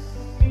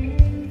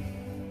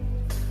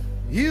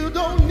 You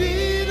don't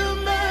need a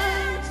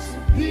man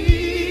to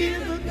be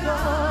the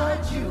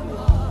God you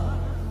are.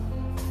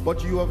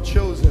 But you have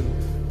chosen,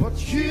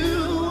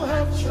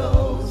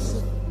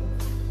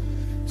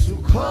 to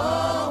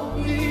call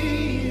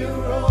me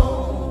your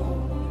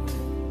own.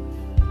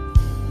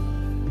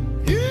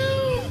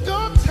 You've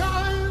got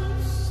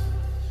times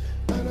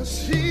and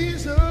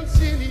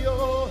seasons in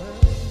your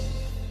hands.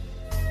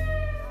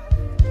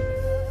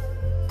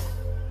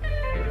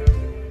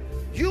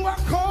 You are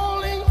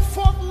calling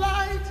forth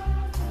light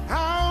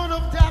out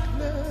of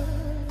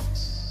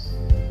darkness.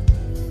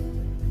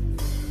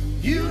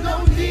 You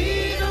don't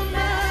need a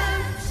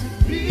man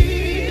to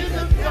be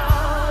the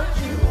God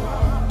you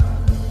are.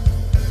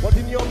 But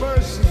in your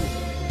mercy,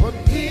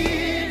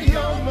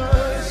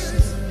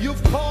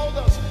 you've called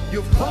us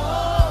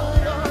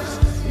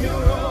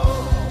your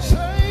own.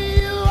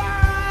 Say you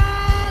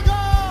are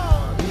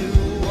God.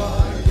 You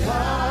are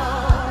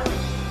God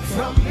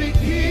from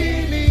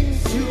beginning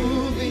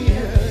to the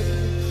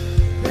end.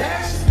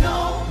 There's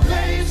no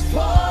place for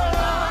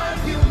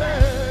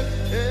argument.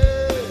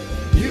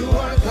 You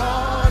are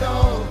God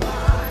all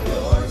by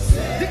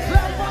yourself.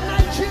 Declare for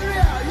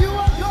Nigeria, you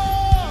are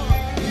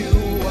God.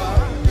 You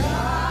are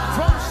God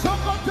from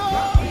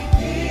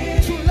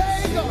Sokoto to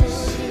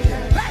Lagos.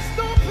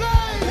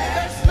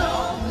 There's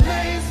no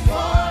place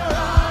for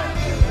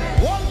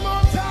argument. One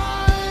more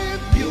time,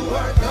 you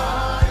are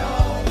God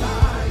all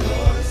by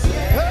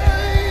yourself.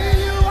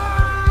 Hey, you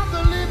are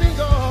the living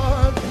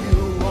God.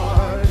 You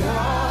are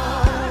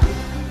God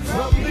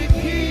from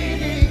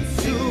beginning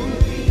to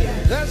the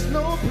end. There's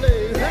no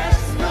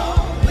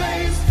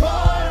place for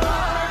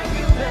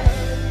argument.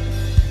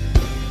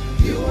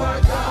 You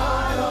are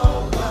God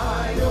all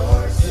by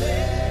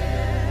yourself.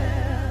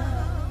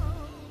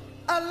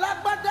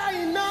 Alagbada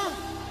ina,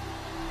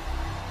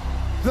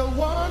 the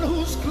one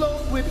who's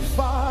clothed with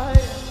fire.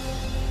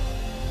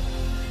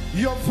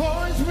 Your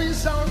voice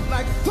resounds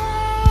like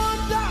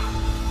thunder.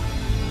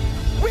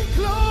 We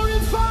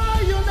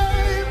glorify your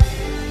name.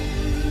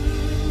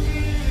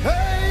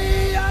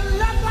 Hey,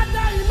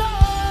 Alagbada ina,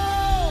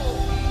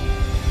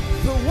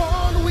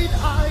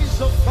 with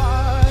eyes of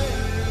fire.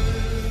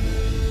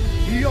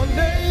 Your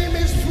name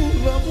is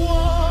full of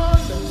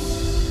wonders.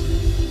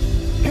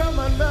 Come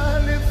and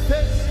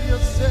manifest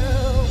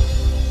yourself.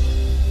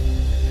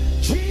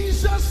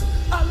 Jesus,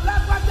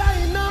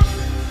 Alabadaina,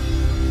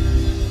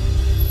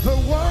 the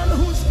one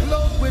who's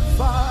clothed with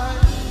fire.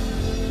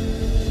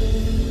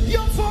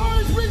 Your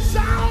voice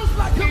resounds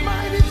like a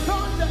mighty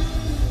thunder.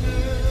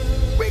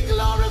 We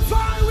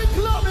glorify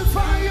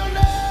your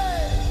name.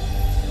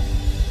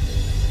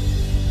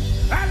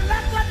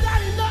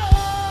 Alabadaina,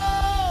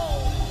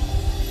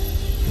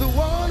 the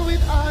one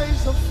with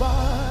eyes of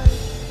fire.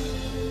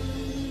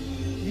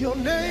 Your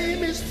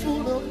name is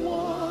full of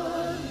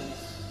wonders.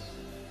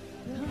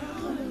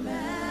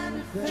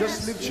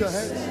 Just lift your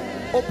hands,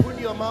 open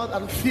your mouth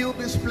and fill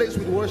this place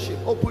with worship.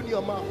 Open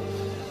your mouth.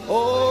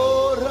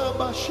 Oh,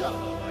 Rabasha.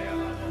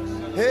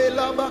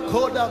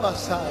 Elabakoda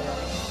Basaya.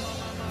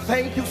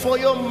 Thank you for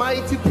your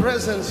mighty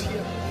presence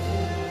here.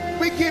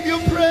 We give you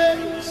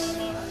praise.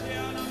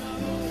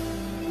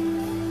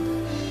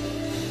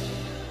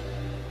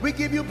 We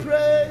give you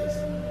praise.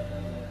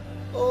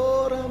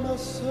 Oh,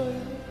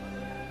 Ramasaya.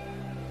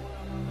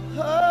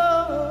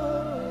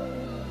 Oh.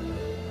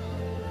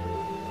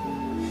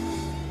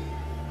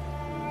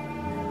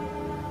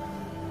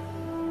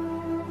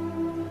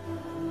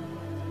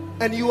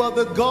 And you are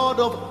the God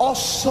of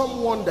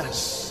awesome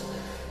wonders,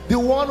 the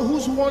one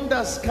whose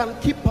wonders can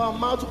keep our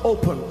mouth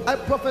open. I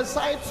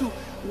prophesy to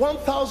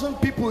 1,000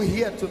 people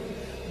here to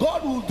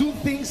God will do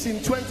things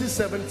in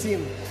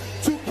 2017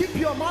 to keep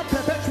your mouth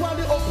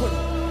perpetually open.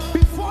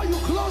 Before you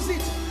close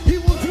it, He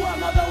will do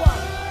another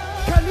one.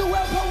 Can you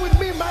welcome with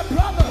me my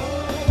brother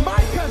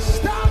Micah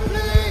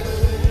Stapley?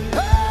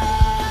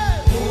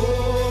 Hey!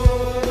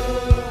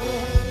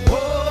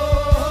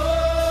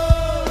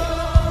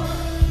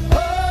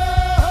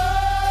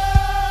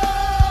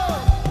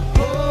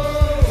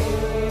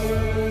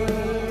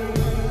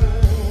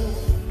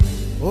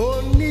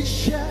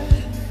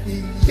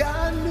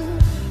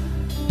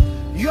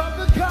 You're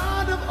the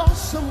God of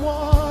awesome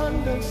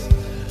wonders.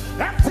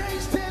 I've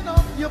tasted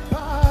of your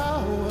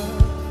power.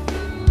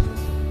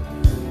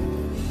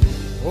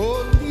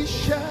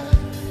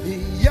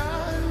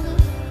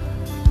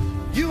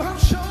 You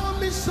have shown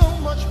me so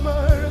much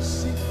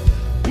mercy,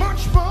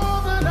 much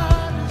more than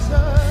I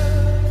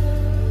deserve.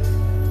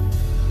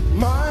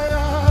 My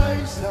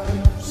eyes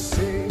have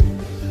seen,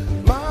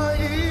 my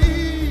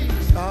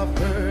ears have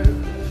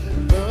heard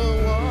the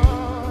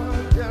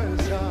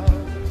wonders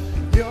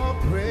of your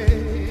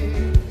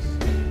praise.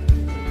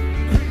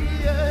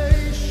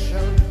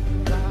 Creation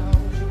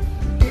bows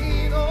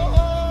in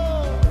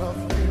awe of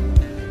you,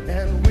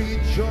 and we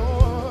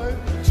joy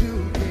to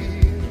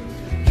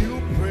give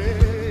you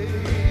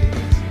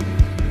praise.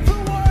 The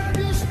word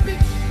you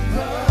speak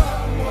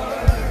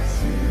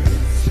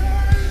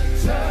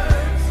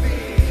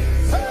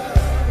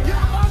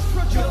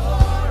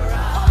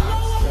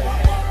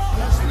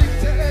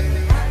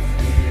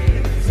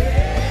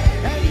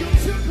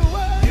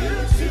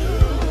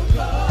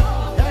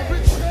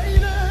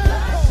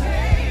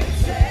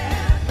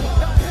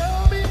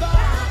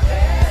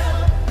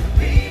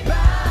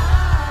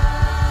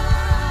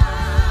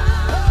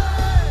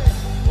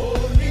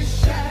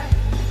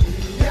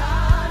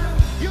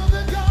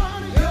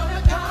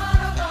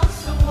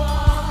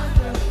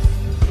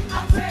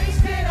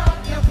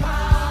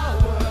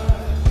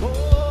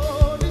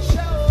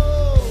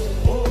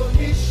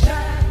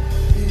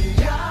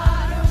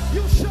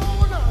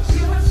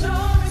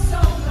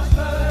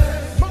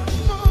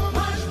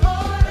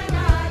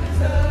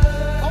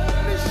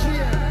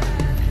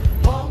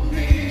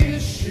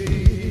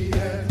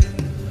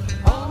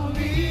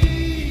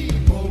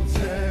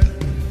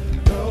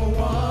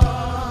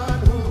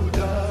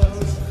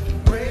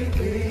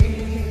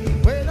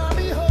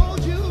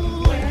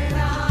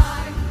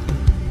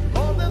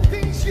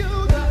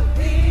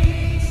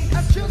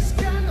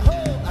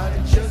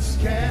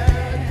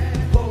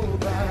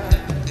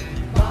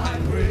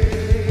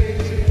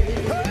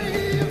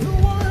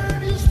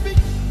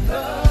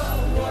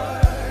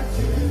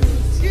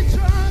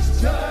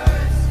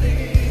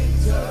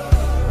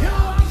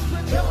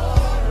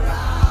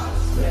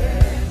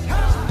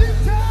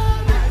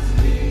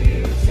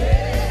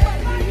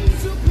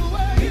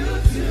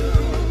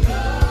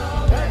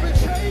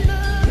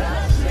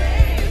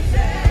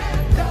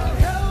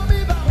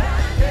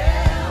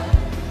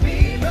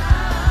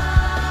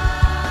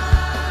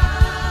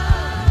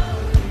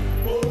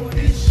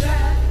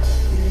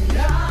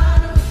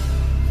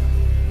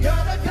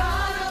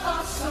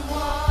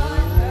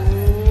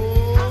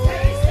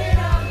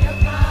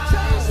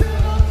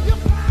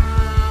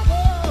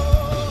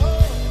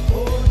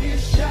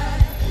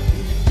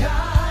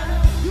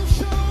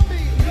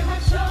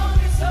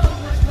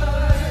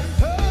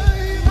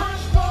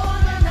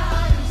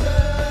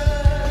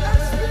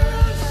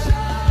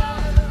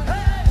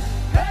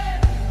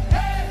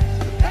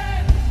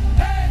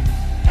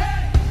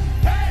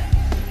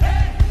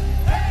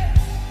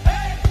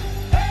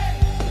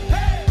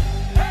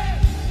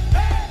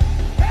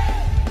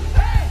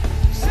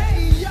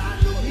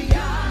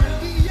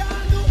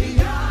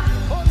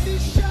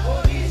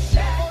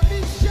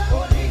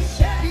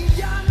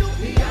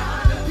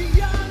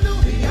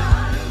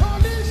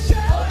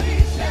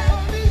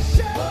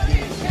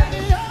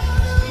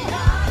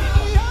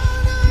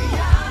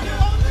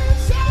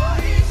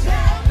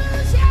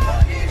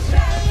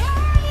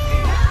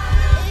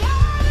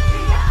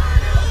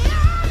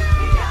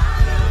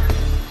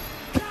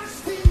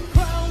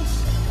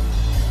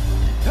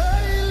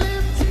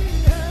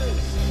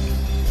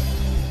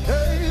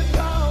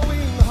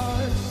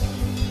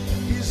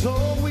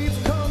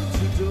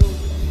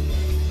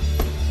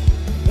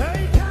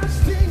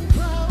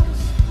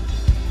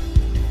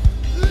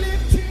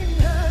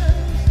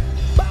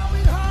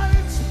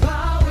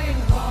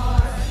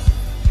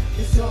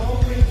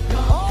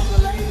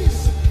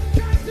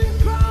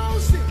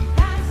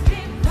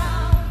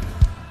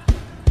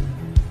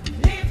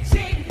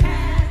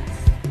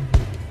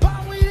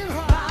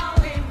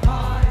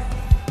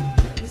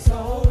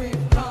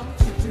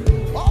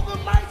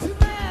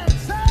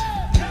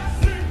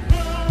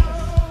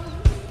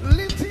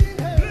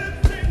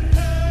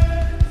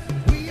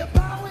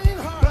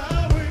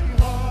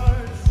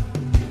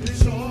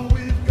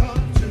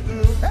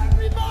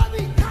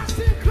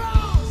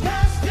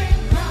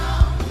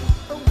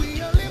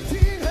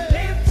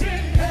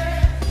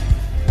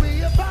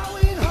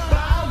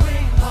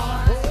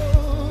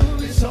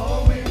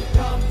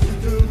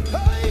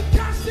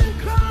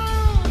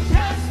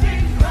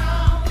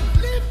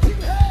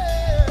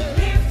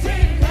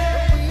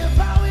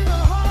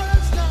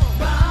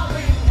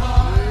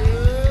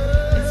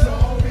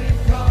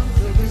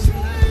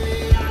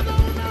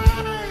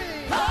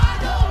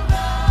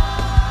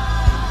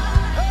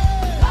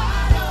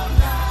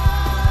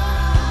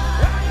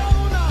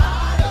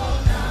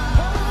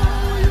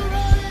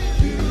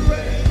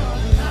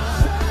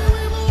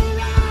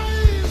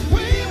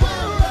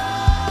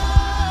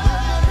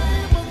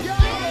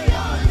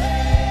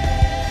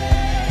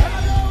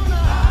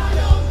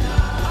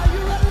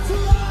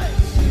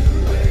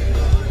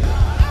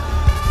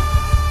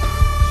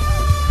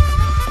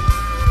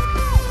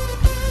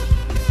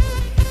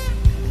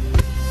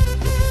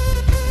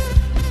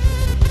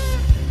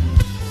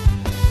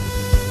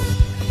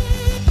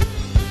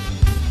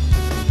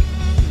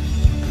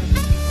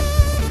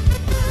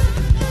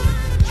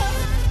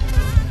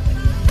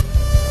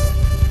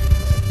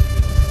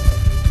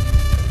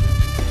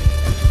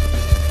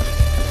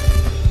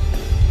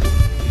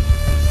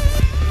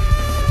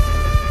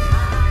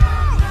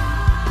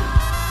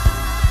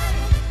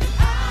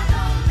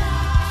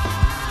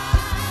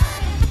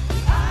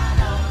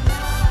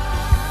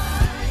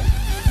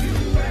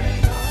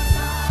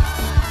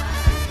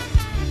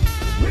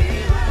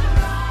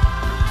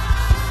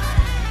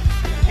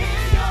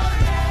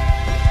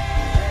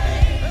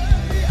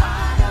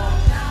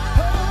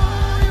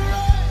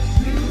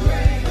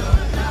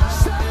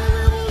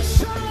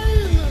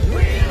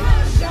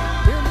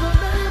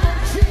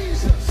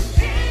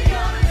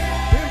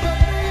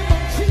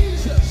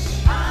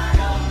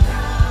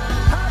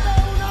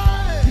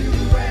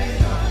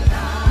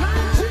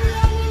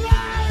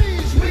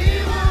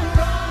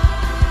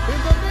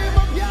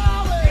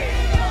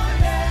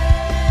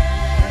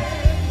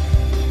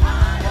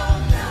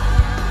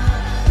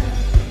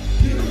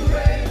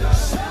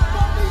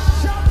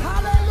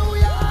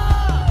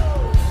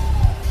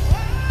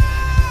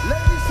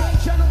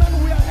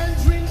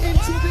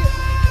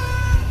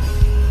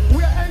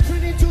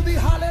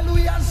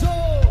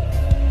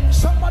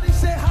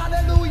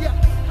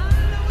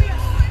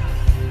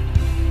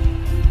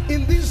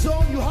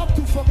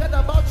forget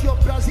about your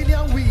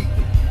Brazilian wig,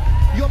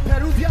 your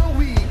Peruvian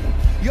wig,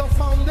 your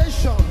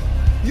foundation,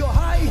 your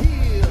high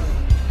heel,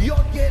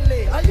 your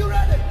gele. Are you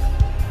ready?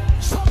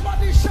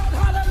 Somebody shout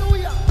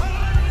hallelujah.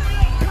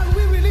 Can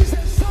we release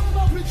a song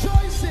of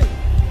rejoicing?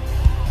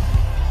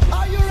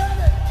 Are you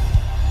ready?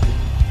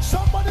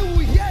 Somebody will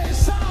hear a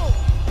sound.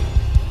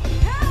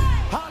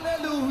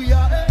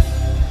 Hallelujah.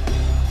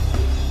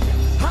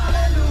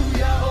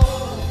 Hallelujah.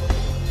 Oh.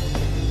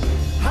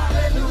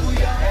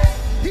 Hallelujah.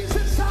 It's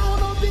a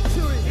sound of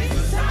victory. It's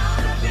a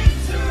sound of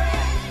victory.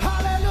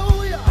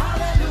 Hallelujah.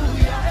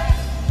 Hallelujah.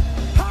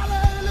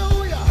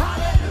 Hallelujah.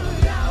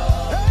 Hallelujah.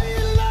 Oh.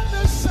 Hey, let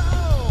the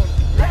sound.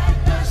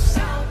 Let the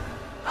sound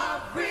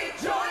of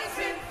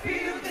rejoicing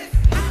fill this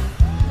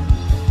house.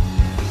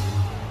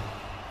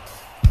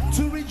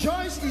 To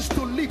rejoice is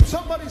to leap.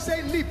 Somebody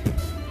say leap.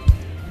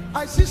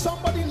 I see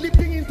somebody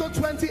leaping into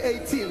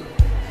 2018.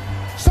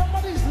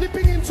 Somebody is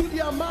leaping into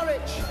their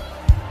marriage.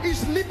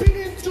 Is leaping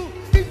into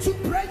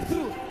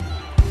breakthrough.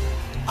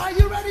 Are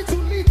you ready to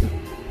leap?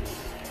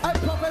 I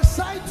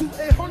prophesy to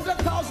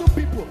 100,000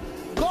 people.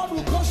 God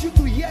will cause you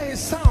to hear a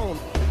sound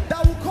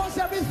that will cause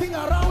everything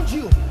around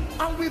you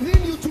and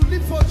within you to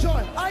leap for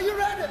joy. Are you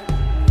ready?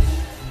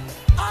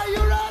 Are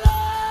you ready?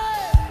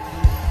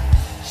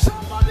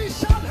 Somebody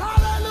shout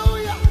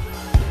hallelujah.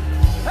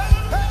 Hey,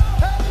 hey,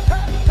 hey,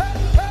 hey,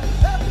 hey,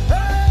 hey,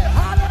 hey,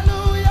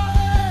 hallelujah.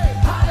 Hey,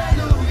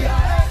 hallelujah.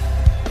 Hey.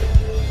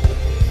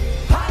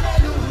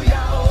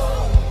 Hallelujah.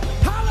 Oh.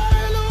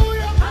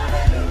 Hallelujah.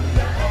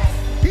 Hallelujah.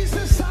 It's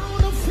the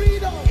sound of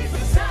freedom. It's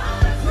the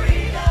sound of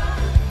freedom.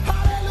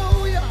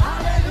 Hallelujah.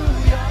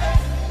 Hallelujah.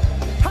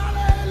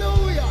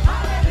 Hallelujah.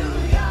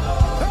 Hallelujah.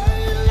 Oh.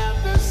 Hey,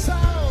 let the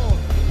sound.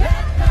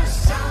 Let the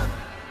sound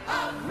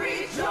of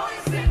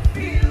rejoicing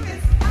fill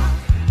this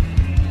house.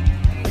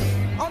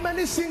 How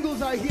many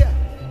singles are here?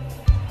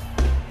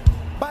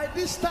 By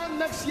this time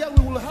next year,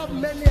 we will have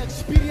many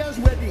experience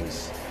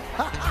weddings.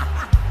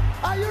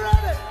 Are you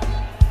ready?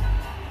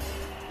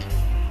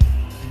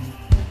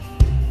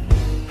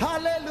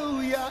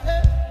 Hallelujah.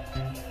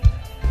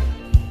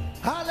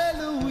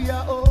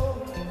 Hallelujah. Oh.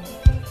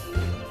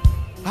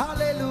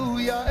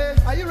 Hallelujah.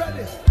 Are you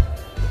ready?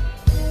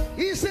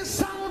 It's the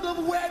sound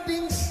of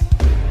weddings.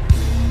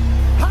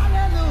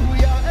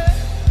 Hallelujah.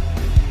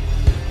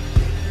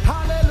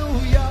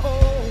 Hallelujah.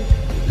 Oh.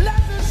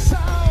 Let the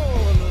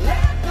sound.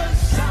 Let the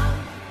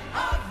sound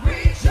of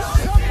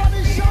rejoicing.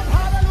 Somebody shout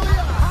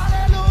hallelujah.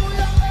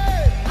 Hallelujah.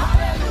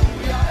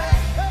 Hallelujah.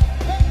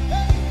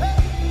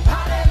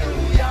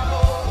 Hallelujah.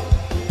 Oh.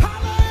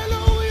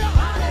 Hallelujah.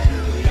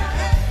 Hallelujah.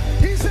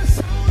 It's the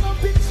sound of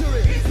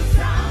victory. It's the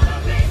sound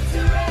of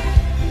victory.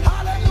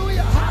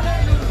 Hallelujah.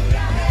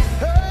 Hallelujah.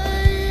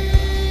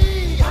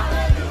 Hey.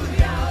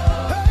 Hallelujah.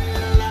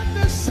 Hey, let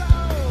the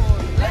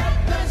sound.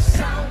 Let the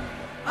sound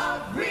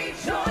of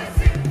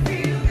rejoicing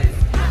fill this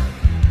house.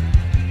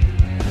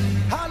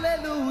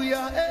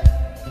 Hallelujah.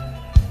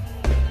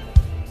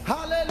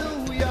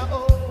 Hallelujah.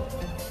 Oh.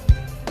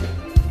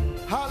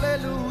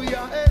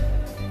 Hallelujah.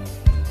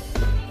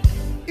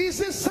 It's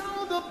the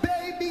sound of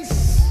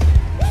babies.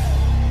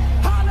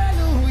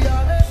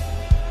 Hallelujah.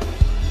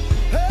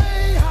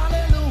 Hey,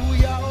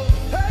 hallelujah.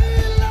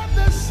 Hey, let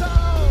the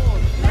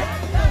sound.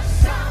 Let the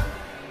sound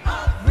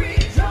of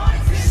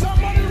rejoicing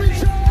Somebody fill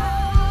this rejoice.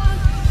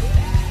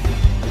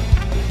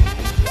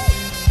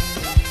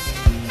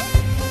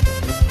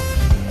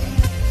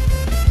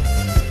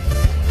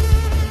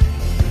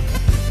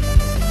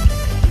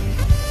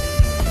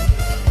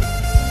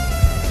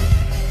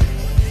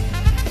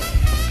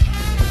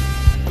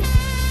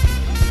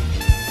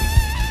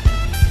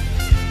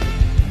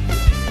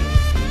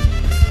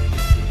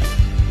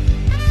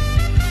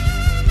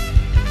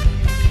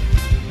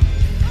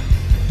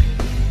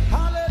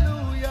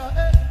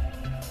 Hallelujah.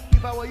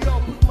 If I were you,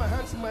 I'll put my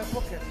hands in my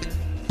pocket.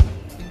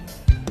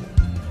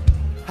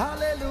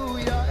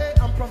 Hallelujah.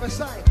 I'm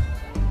prophesying.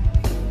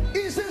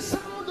 It's the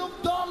sound of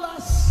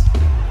dollars.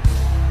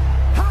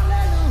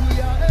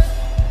 Hallelujah.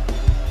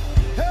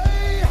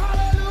 Hey,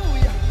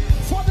 hallelujah.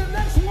 For the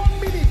next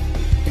 1 minute,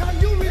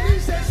 can you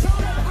release a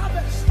sound of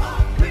harvest?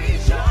 of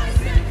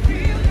rejoicing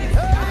fill this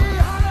Hey,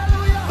 house.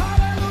 hallelujah,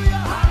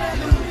 hallelujah,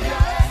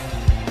 Hallelujah.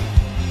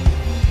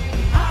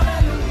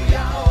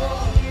 Hallelujah.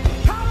 Oh.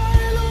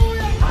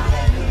 hallelujah.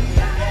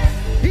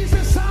 Hallelujah. It's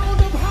the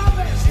sound of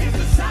harvest. It's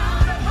the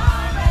sound of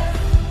harvest.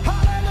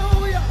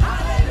 Hallelujah.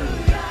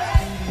 Hallelujah.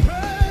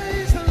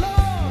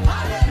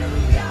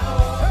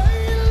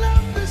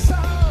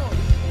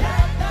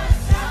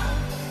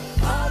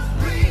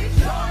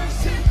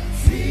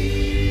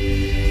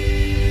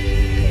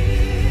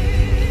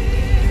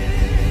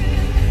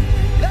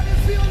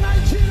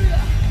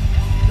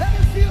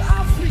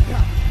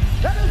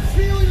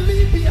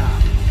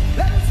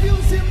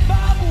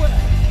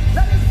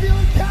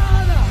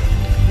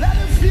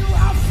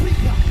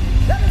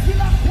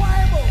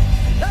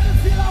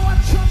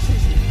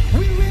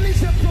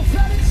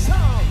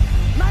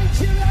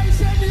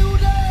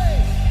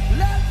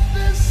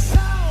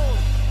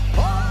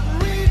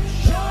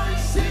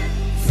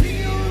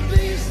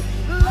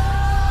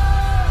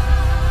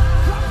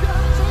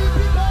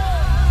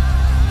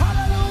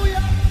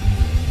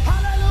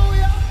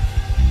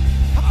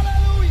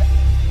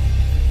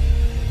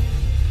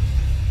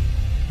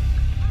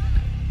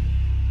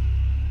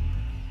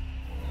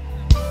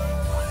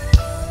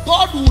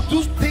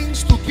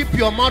 things to keep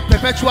your mouth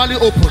perpetually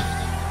open.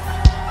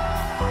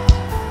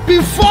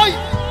 Before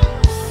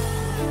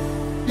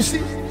you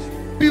see,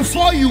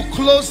 before you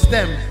close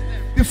them,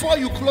 before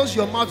you close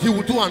your mouth, you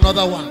will do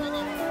another one.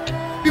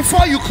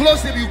 Before you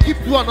close them, you keep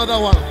do another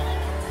one.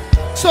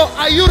 So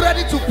are you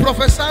ready to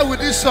prophesy with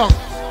this song?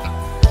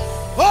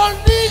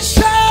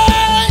 Onisha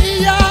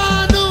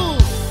Iyanu,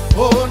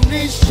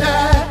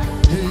 Onisha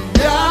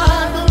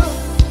Iyanu,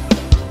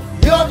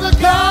 you're the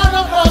God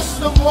of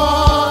awesome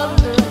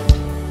wonder.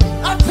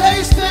 I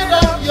tasted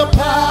of your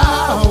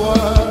power.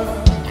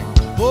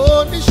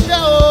 Onisha,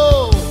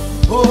 oh,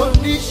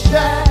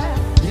 Onisha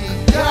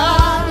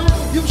Iyanu,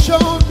 you've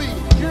shown me.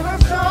 You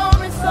have shown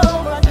me so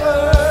much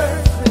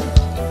mercy,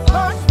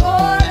 much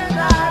more than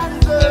I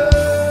deserve.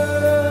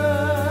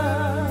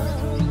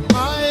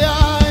 My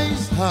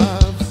eyes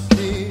have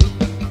seen,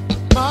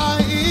 my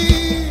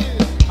ears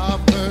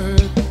have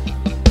heard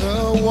the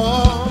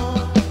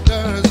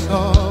wonders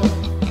of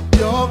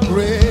your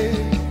grace.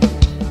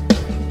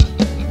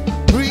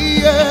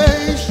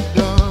 Creation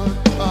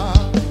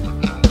bow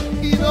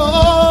in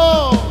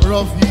awe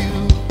of you,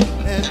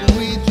 and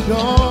we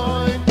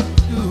join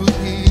to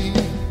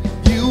give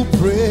you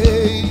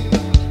praise.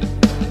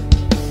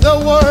 The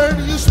word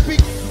you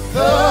speak,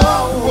 the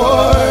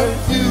word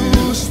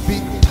you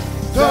speak,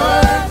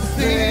 turn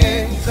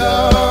things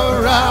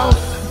around.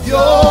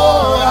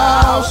 Your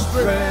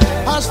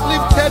outstretched has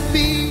lifted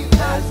me.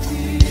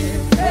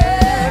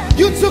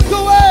 You took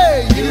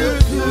away, you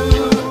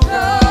took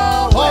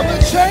all the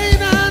chain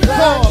and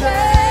cord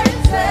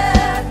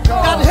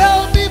that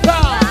held me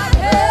bound.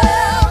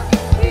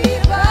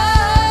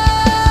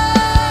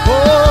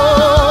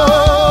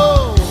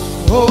 Oh,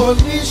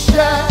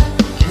 Onisha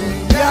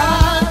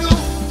Iyanu,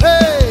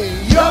 hey,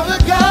 you're the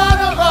God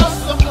of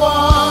awesome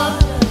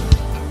wonder.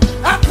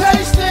 I've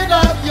tasted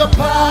of your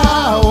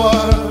power.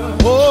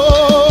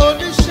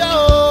 Onisha,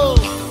 oh,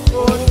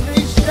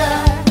 Onisha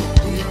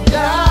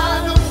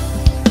Iyanu,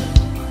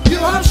 you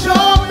have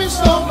shown me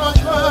so much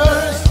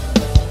mercy,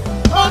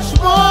 much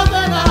more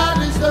than I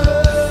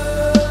deserve.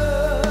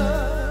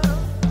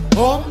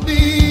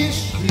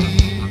 Omniscient,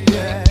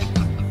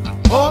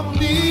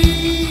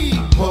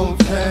 omnipotent,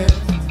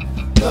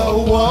 the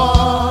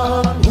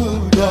one who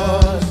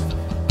does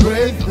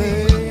great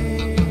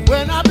things.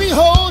 When I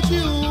behold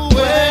you,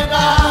 when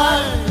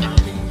I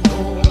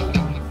behold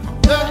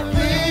the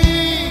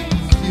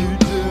things you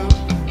do,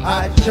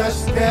 I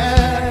just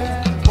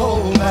can't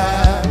hold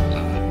back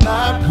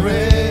my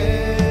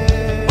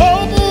praise.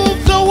 Oh, move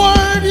the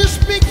word you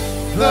speak,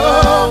 the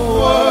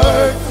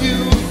word you,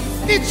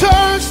 it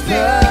turns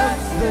things.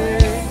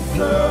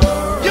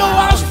 Your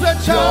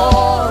outstretched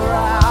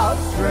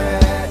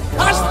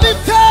has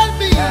lifted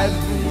me,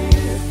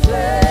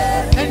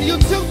 and you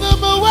took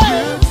them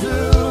away.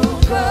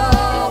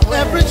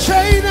 Every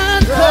chain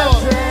and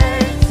cord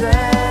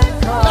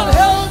that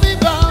held me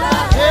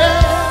bound,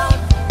 held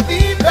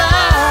me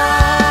bound.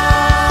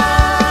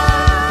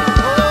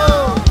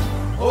 Oh,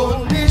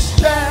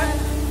 Onisha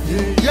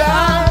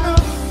Iyanu,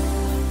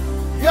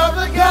 you're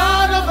the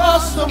God of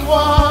awesome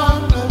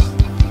wonders.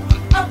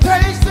 I've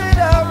tasted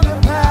of your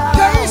power.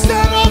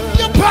 Tasted of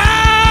your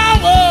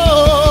power.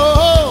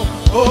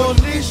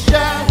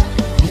 Onisha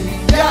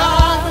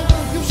Iyanu,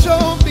 you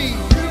showed me.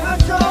 You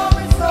have shown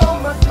me so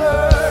much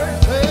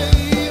mercy.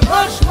 Hey,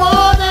 much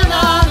more than I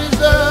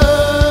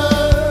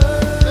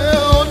deserve. Hey,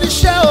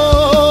 Onisha,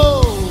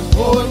 oh,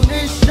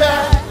 Onisha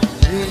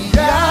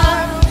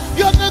Iyanu,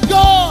 you're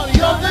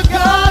the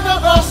God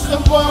of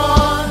awesome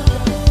wonder.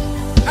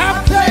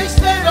 I've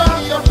tasted of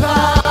your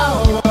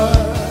power.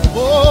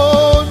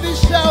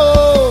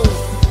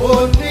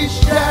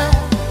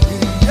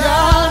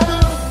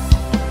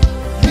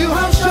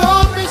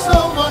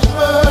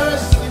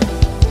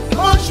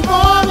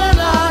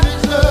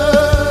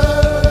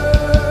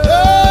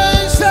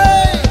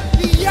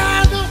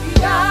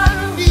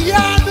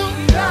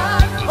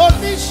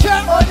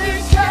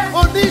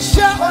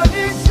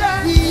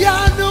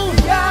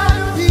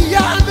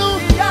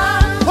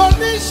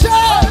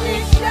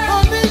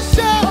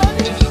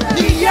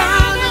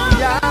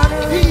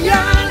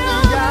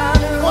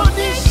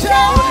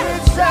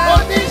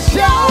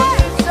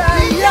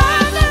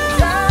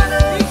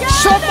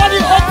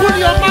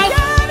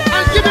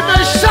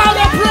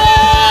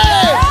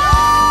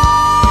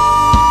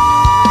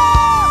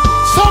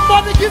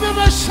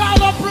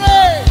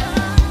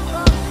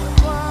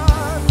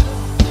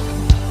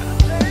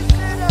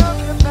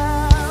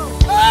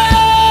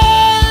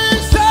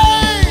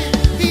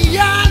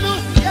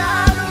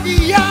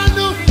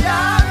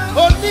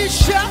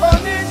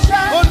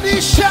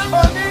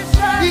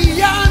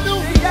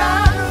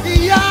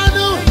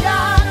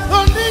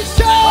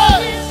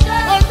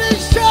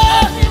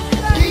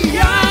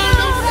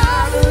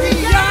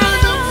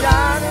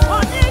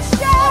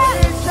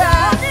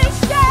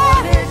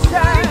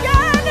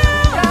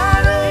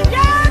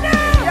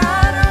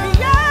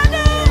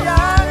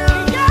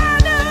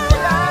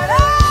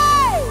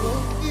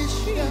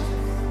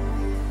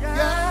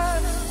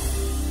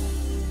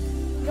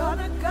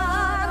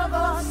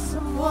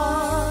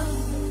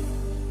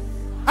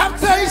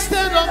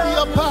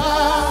 your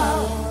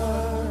power.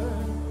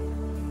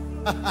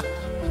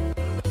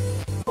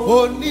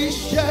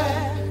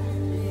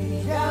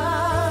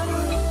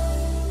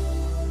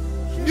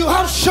 You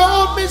have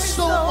shown me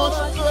so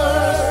much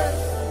mercy,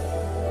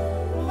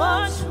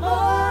 much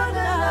more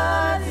than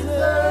I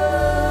deserve.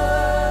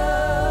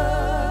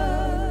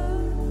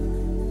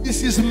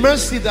 This is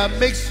mercy that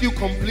makes you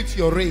complete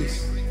your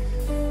race.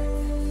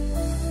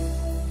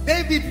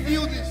 David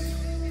knew this.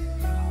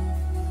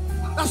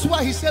 That's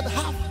why he said,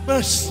 have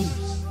mercy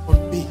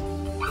on me.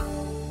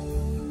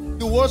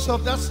 The words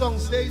of that song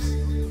says,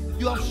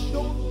 you have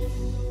shown me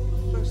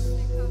mercy,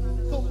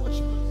 so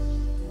much mercy.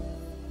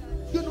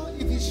 You know,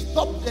 if he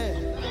stopped there,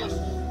 that was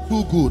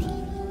too good.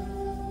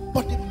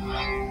 But he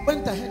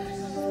went ahead.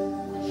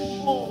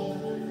 Oh,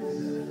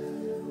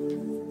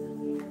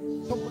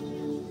 somebody.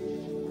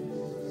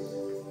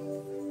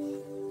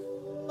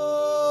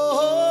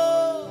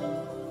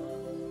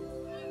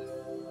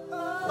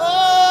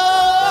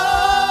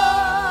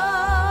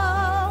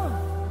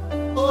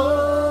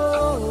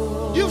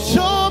 You've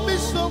shown me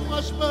so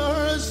much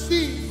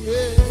mercy.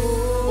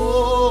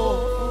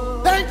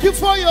 Oh, thank you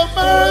for your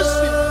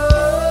mercy.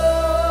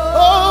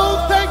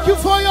 Oh, thank you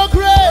for your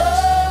grace.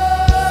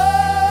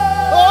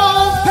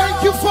 Oh,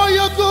 thank you for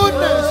your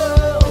goodness.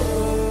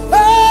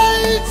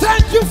 Hey,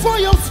 thank you for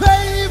your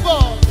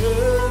favor.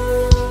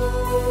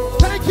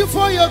 Thank you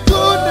for your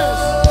goodness.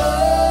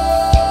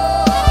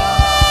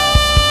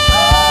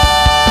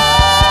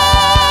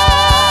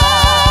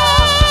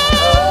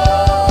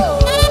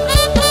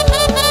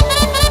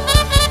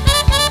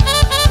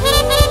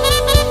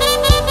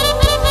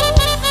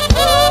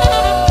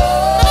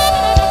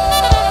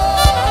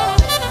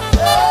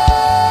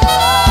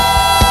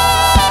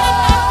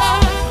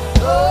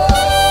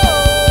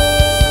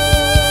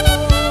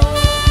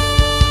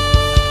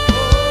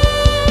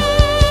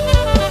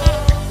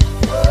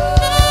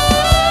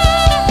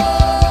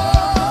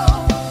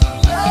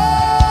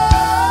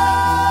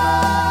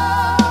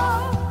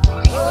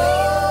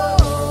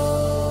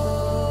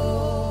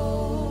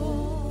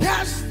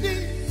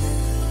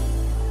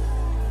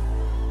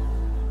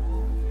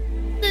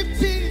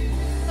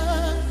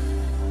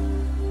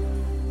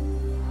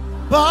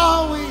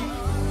 Bowing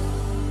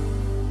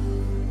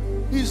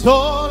is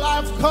all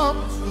I've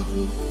come to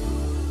do.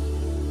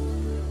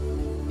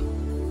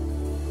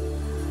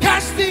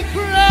 Casting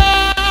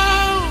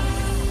crown,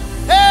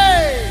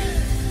 hey,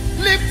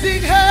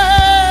 lifting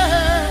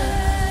hands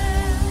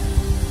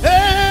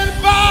and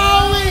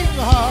bowing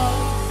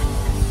heart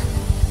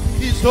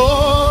is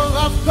all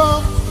I've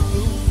come to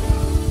do.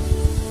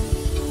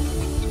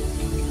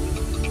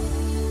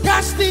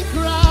 Casting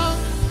crown,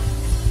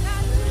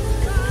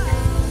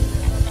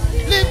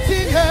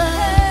 lifting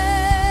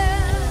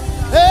hands,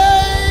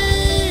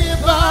 hey,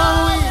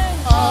 bowing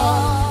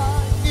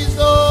heart is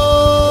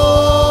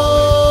all.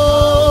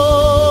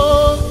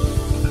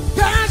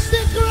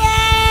 Casting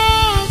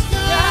crowns,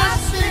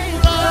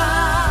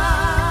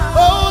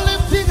 oh,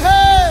 lifting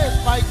hands,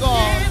 my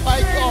God,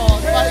 my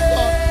God, my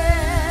God.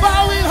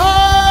 Bowing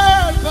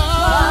heart,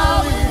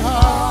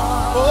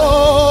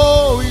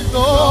 oh, is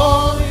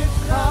all.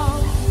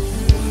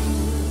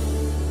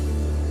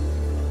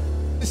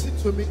 Listen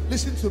to me,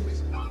 listen to me.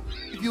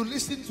 If you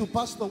listen to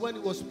Pastor when he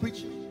was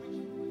preaching,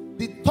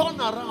 the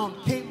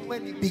turnaround came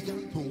when he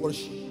began to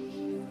worship.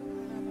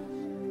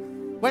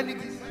 When he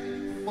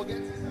decided to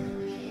forget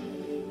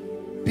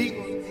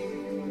being on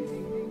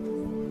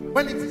TV.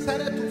 When he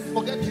decided to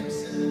forget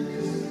himself,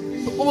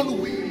 his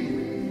own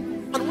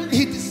will. And when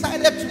he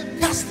decided to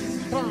cast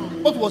his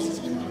crown, what was his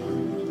crown?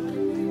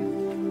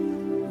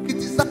 He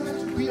decided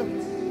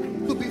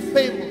to be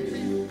famous.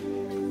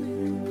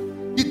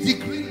 He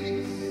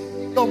decreed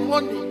your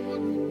money,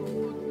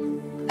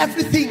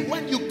 everything,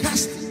 when you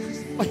cast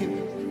it for him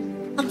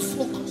and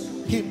focus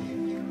on him,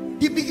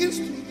 he begins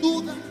to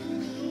do that.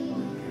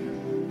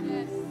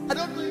 I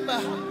don't know if I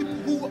have people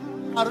who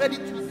are ready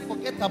to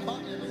forget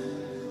about it,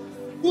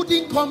 who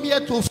didn't come here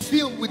to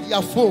film with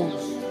their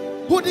phones,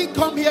 who didn't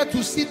come here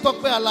to see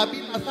Dr.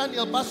 Alabi,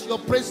 Nathaniel Bassey, or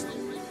President,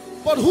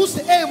 but whose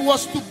aim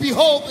was to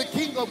behold the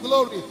King of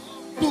Glory,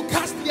 to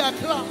cast their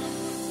crown.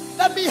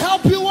 Let me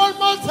help you one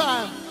more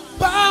time.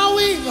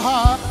 Bowing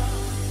heart,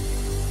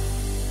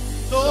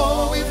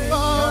 so we've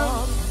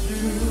come to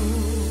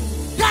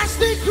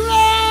casting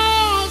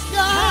crowns,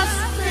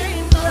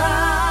 casting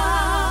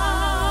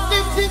crowns,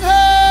 lifting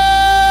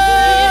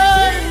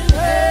hands,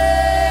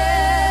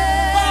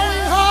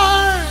 bowing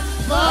heart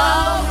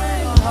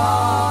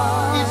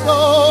is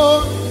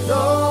all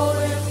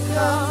we've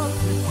come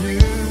to do.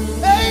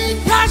 Hey,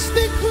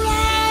 casting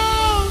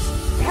crowns,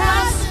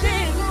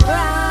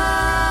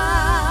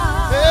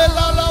 hey,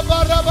 la la ba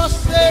ra ba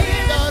say,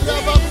 da da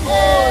ba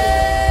boy.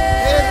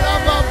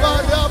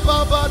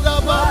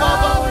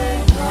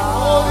 Bowing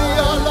heart.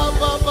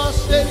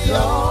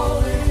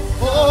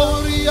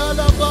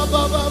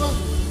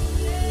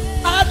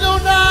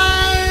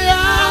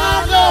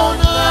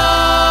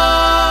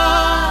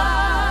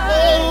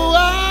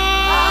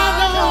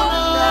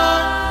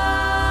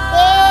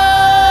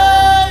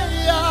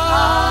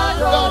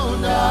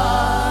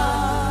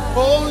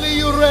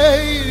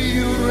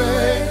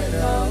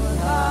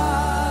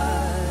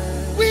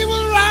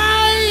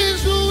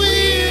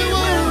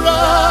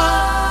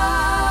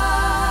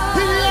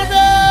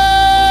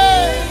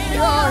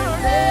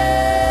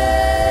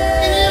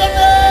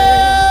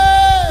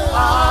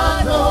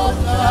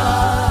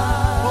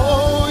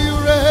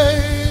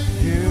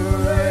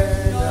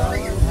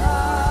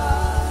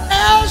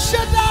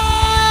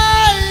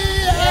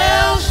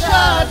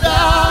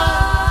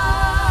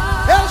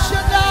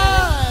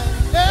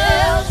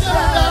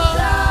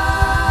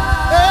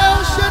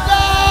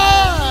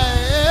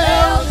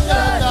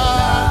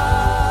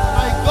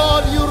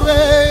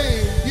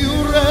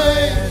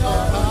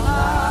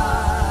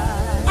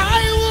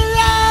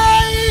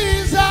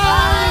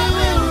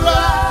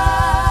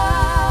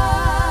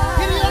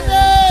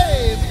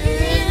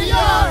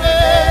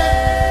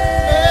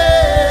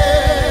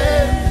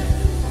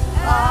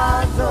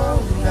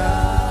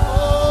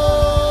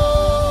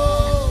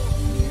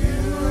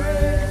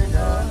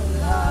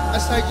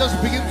 I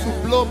just begin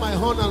to blow my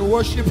horn and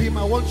worship him,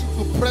 I want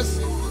you to press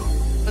him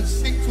and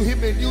sing to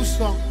him a new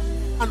song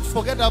and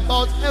forget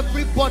about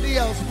everybody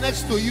else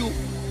next to you.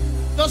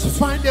 Just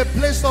find a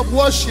place of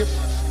worship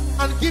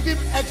and give him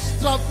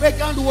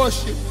extravagant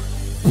worship.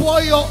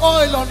 Pour your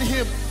oil on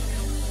him.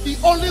 The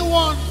only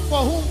one for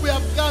whom we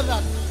have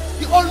gathered.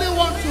 The only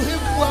one to him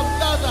who have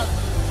gathered.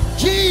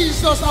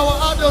 Jesus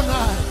our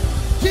Adonai.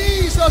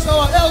 Jesus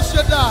our El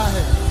Shaddai.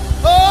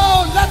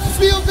 Oh, let's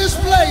fill this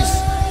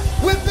place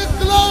with the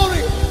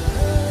glory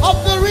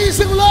of the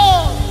risen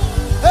Lord.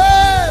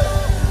 Hey!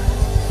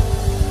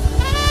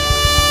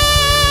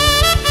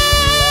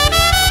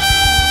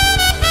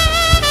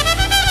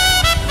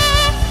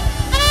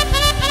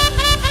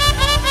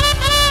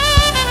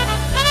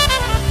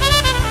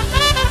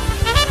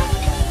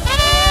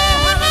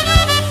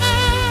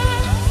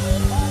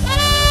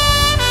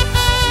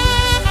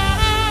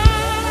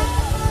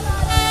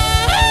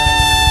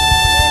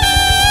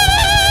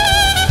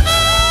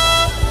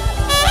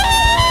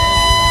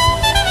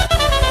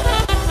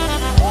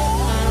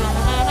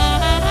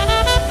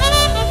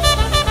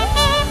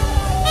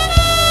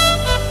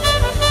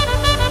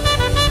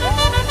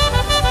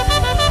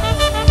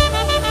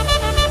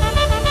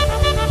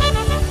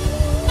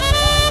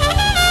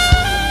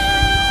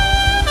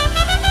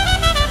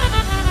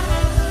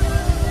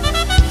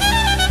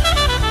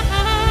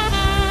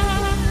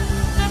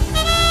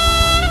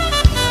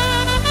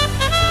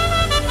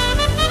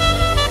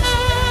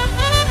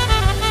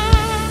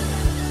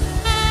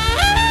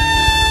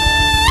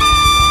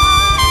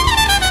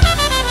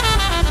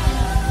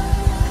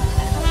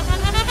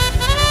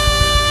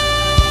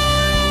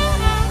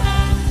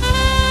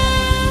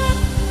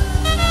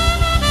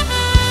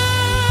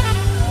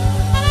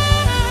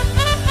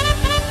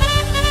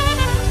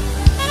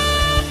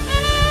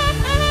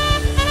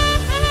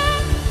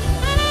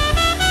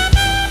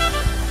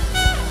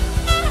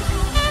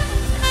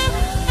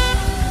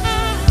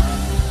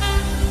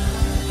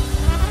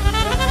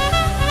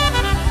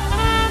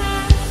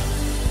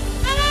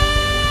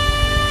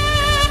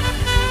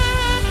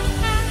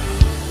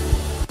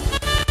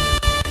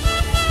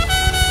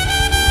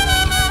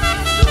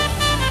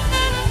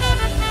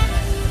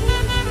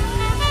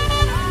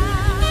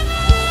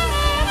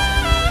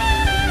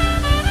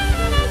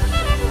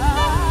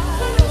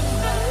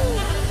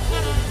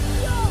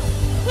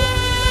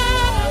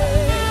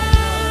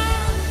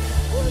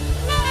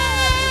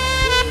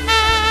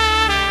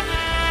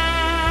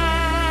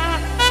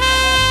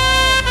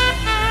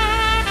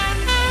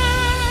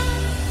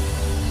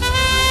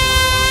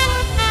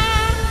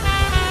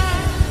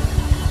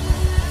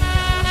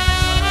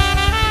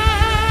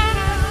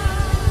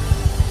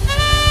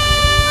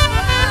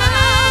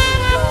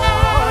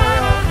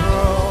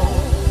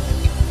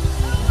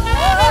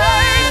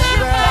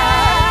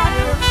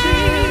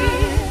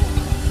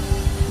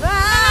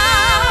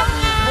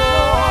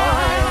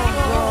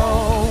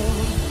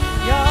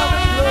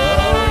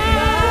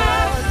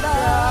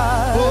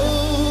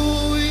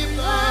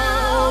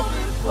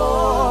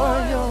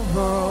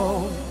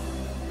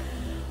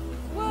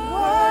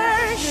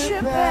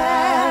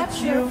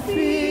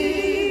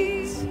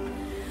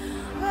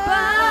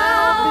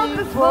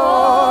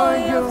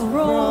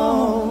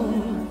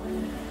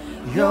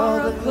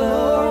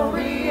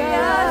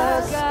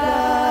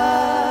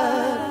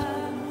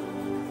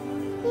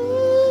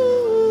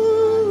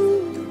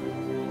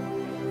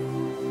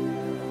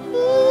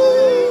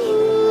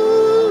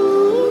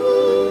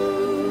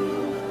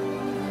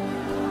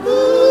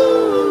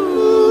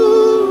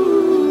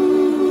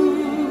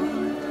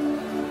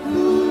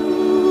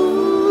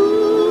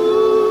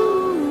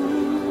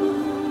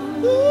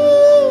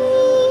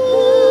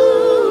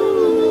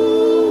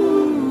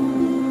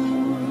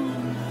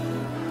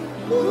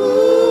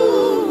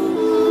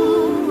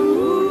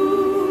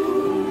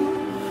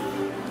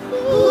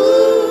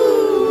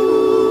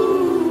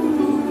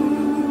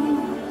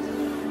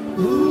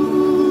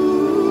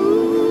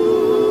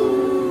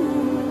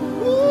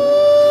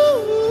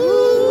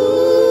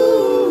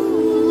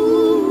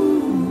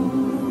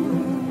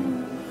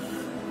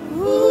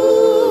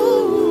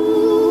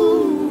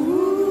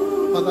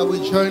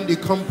 Join the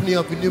company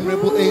of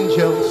innumerable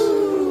angels,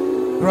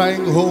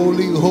 crying,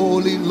 Holy,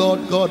 holy,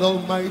 Lord God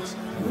Almighty,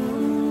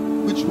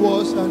 which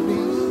was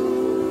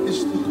and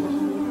is to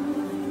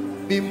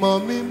come. Mima,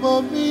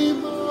 mima,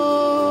 mima,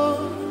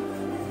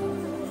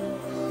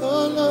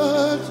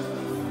 Lord,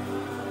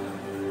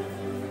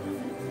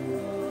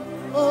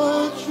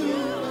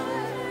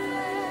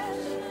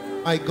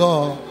 my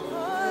God,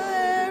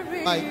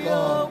 my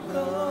God.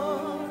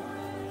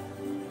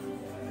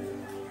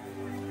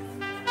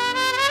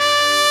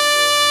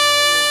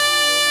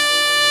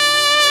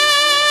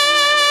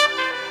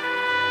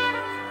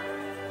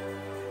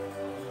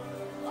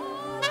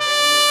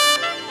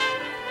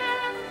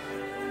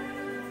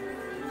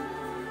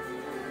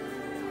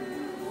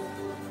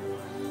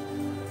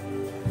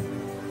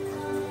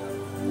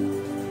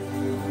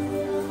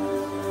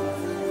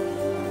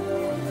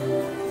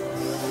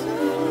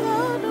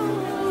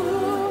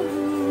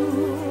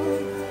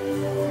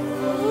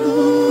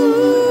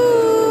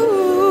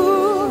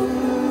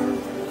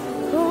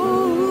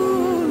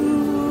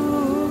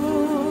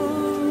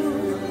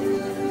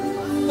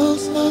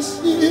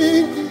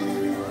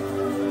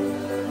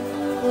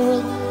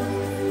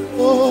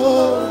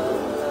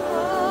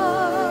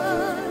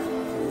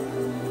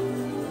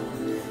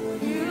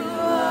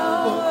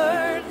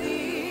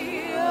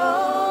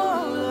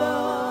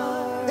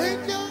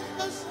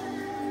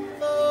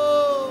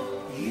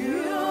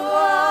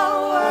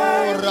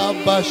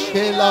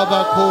 bashela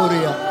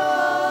bakoria.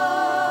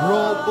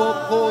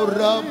 Roboko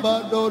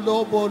rabado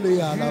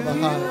lobolia la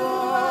bahai.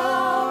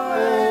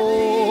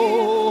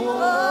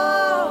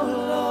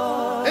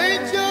 Oh,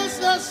 angels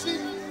are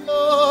singing,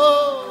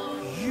 oh,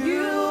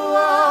 You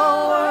are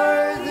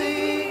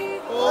worthy,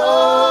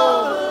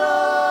 oh,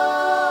 Lord.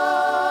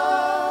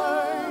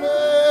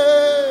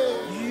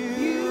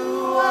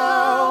 You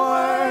are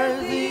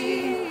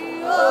worthy,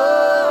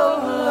 oh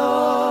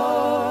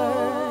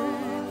Lord.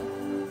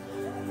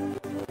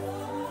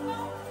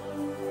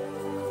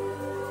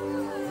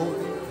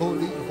 holy,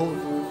 holy,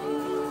 holy,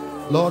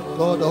 Lord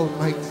God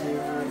Almighty,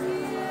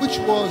 which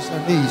was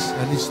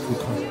and is to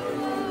come.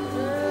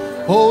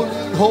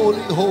 Holy,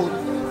 holy,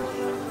 holy,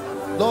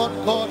 Lord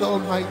God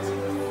Almighty,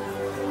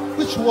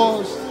 which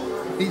was,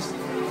 is,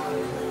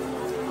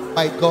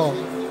 my God,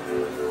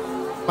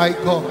 my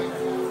God.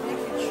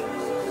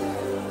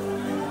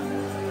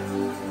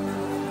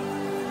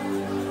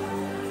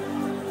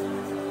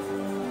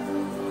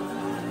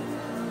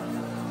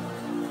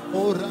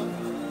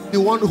 The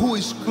one who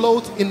is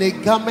clothed in a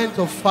garment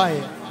of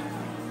fire,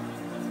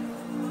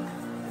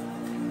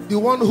 the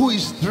one who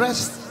is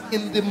dressed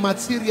in the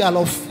material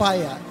of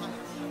fire.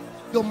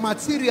 Your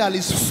material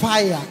is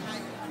fire.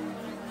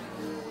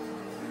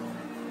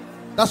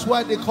 That's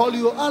why they call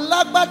you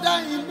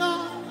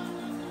Alagbadaina,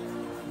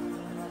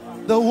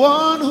 the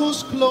one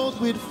who's clothed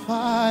with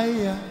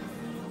fire.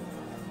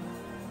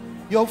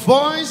 Your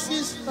voice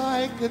is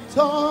like a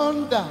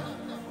thunder.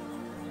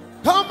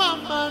 Come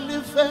and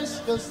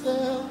manifest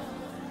yourself.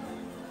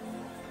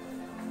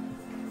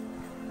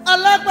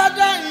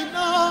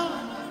 Alagbadaina,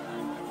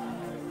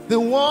 the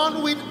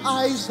one with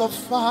eyes of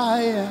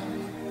fire.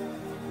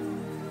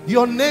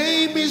 Your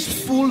name is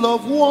full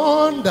of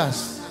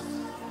wonders.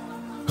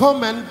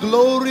 Come and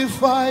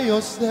glorify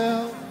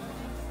yourself.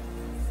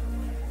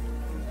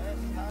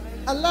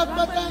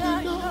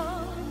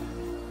 Alagbadaina,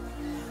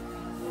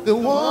 the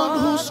one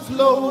who's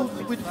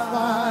clothed with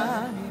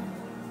fire,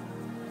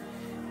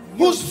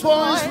 whose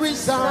voice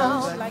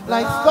resounds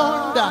like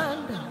thunder.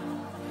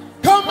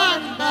 Come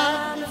and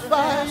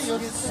magnify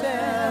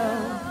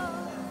yourself.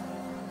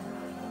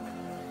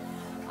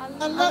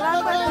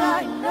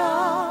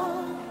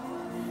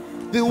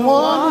 The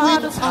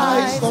one with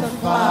eyes of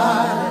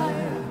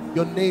fire.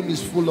 Your name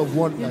is full of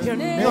wonders. Your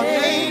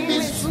name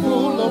is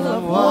full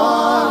of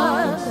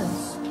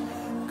wonders.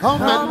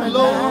 Come and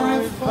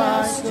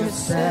glorify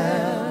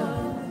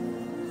yourself.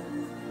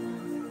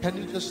 Can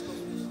you just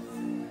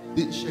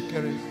be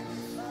shaking?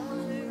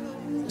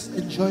 Just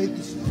enjoy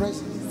this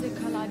presence.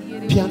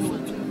 Piano.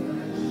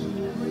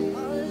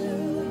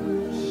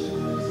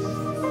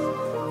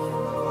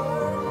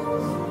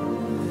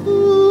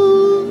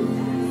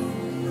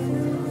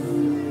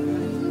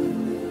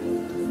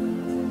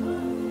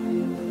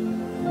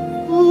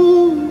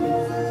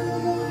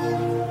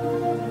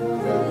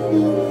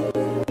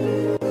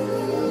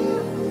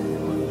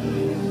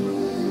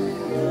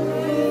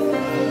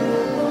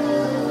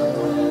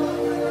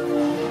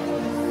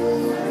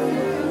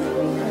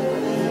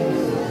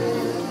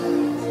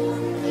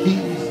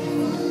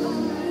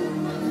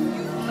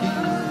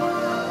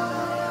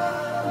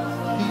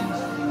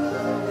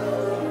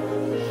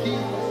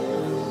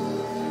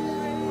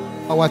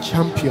 Our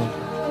champion,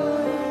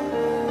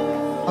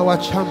 our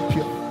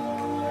champion.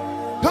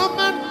 Come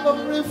and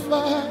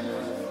glorify.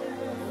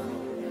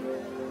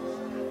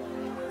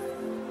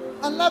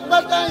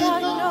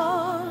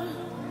 Alagbadaina,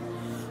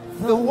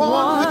 the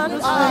one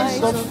with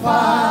eyes of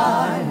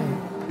fire.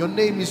 Your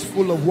name is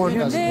full of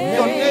wonders.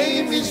 Your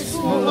name is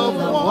full of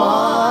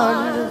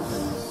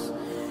wonders.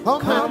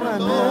 Come and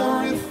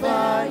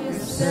glorify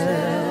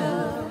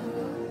yourself.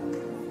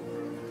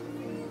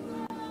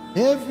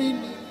 Every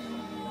knee,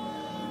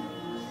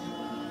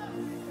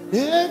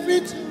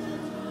 everything.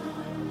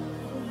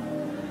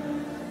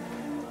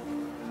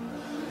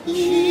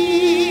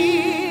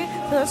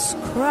 Jesus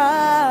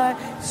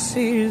Christ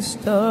is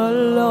the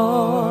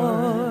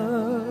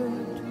Lord.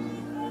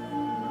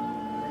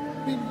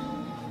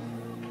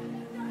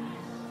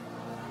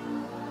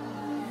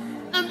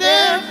 And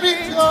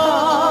every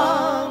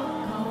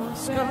tongue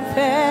must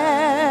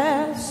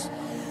confess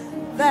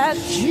that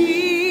Jesus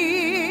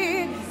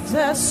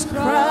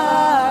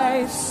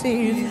Christ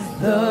is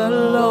the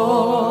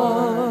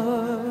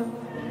Lord.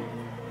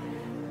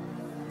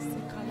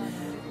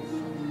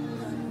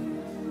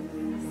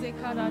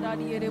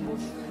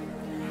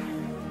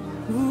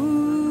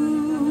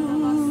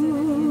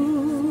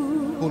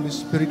 Holy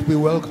Spirit, we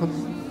welcome.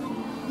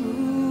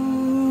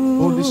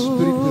 Holy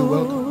Spirit, we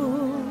welcome.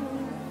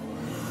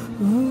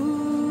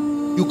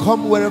 You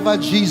come wherever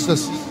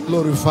Jesus is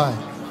glorified.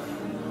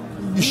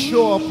 You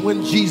show up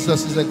when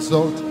Jesus is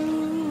exalted.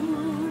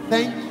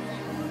 Thank you.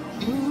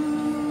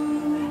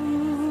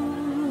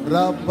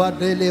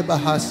 Rabadele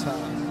Bahasa.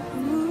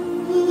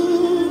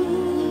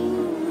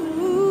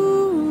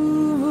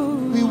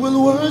 We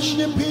will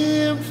worship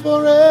Him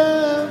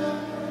forever.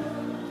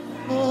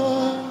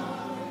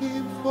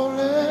 Him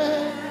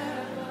forever.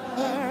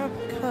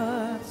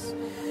 Because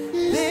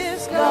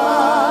this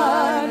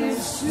God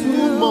is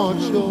Too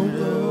much, oh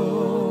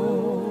Lord.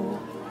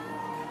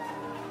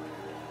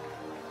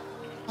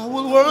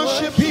 will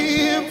worship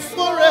him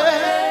forever.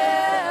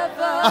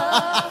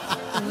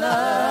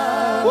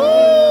 Love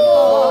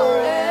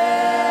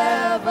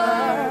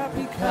forever,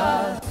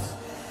 because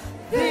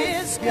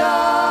this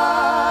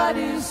God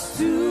is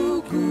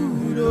too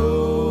good.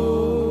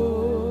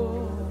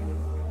 Oh,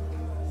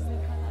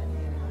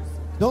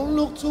 don't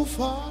look too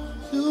far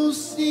to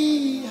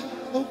see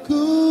how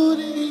good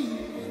he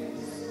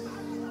is.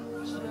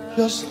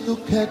 Just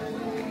look at me.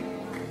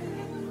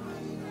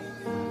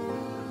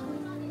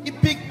 He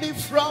picked me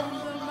from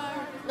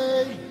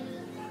clay,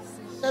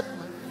 set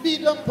my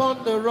feet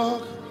upon the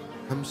rock.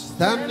 I'm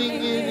standing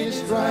in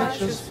his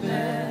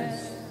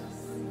righteousness.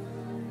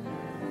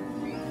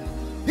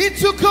 He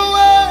took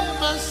away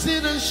my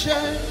sin and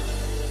shame,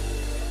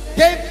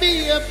 gave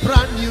me a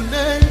brand new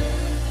name.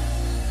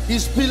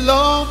 He's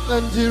beloved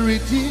and he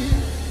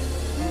redeemed.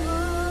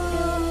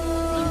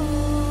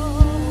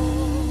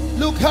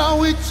 Look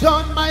how he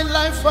turned my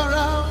life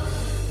around,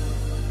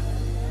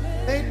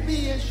 made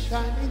me a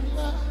shining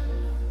light.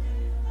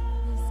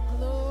 His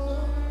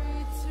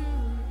glory to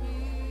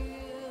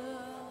reveal.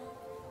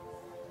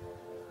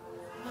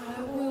 I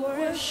will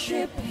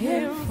worship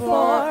him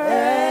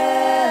forever,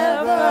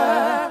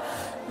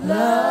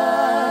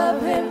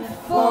 love him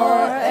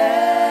forever,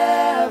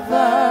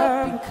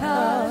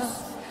 because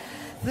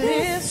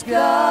this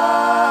God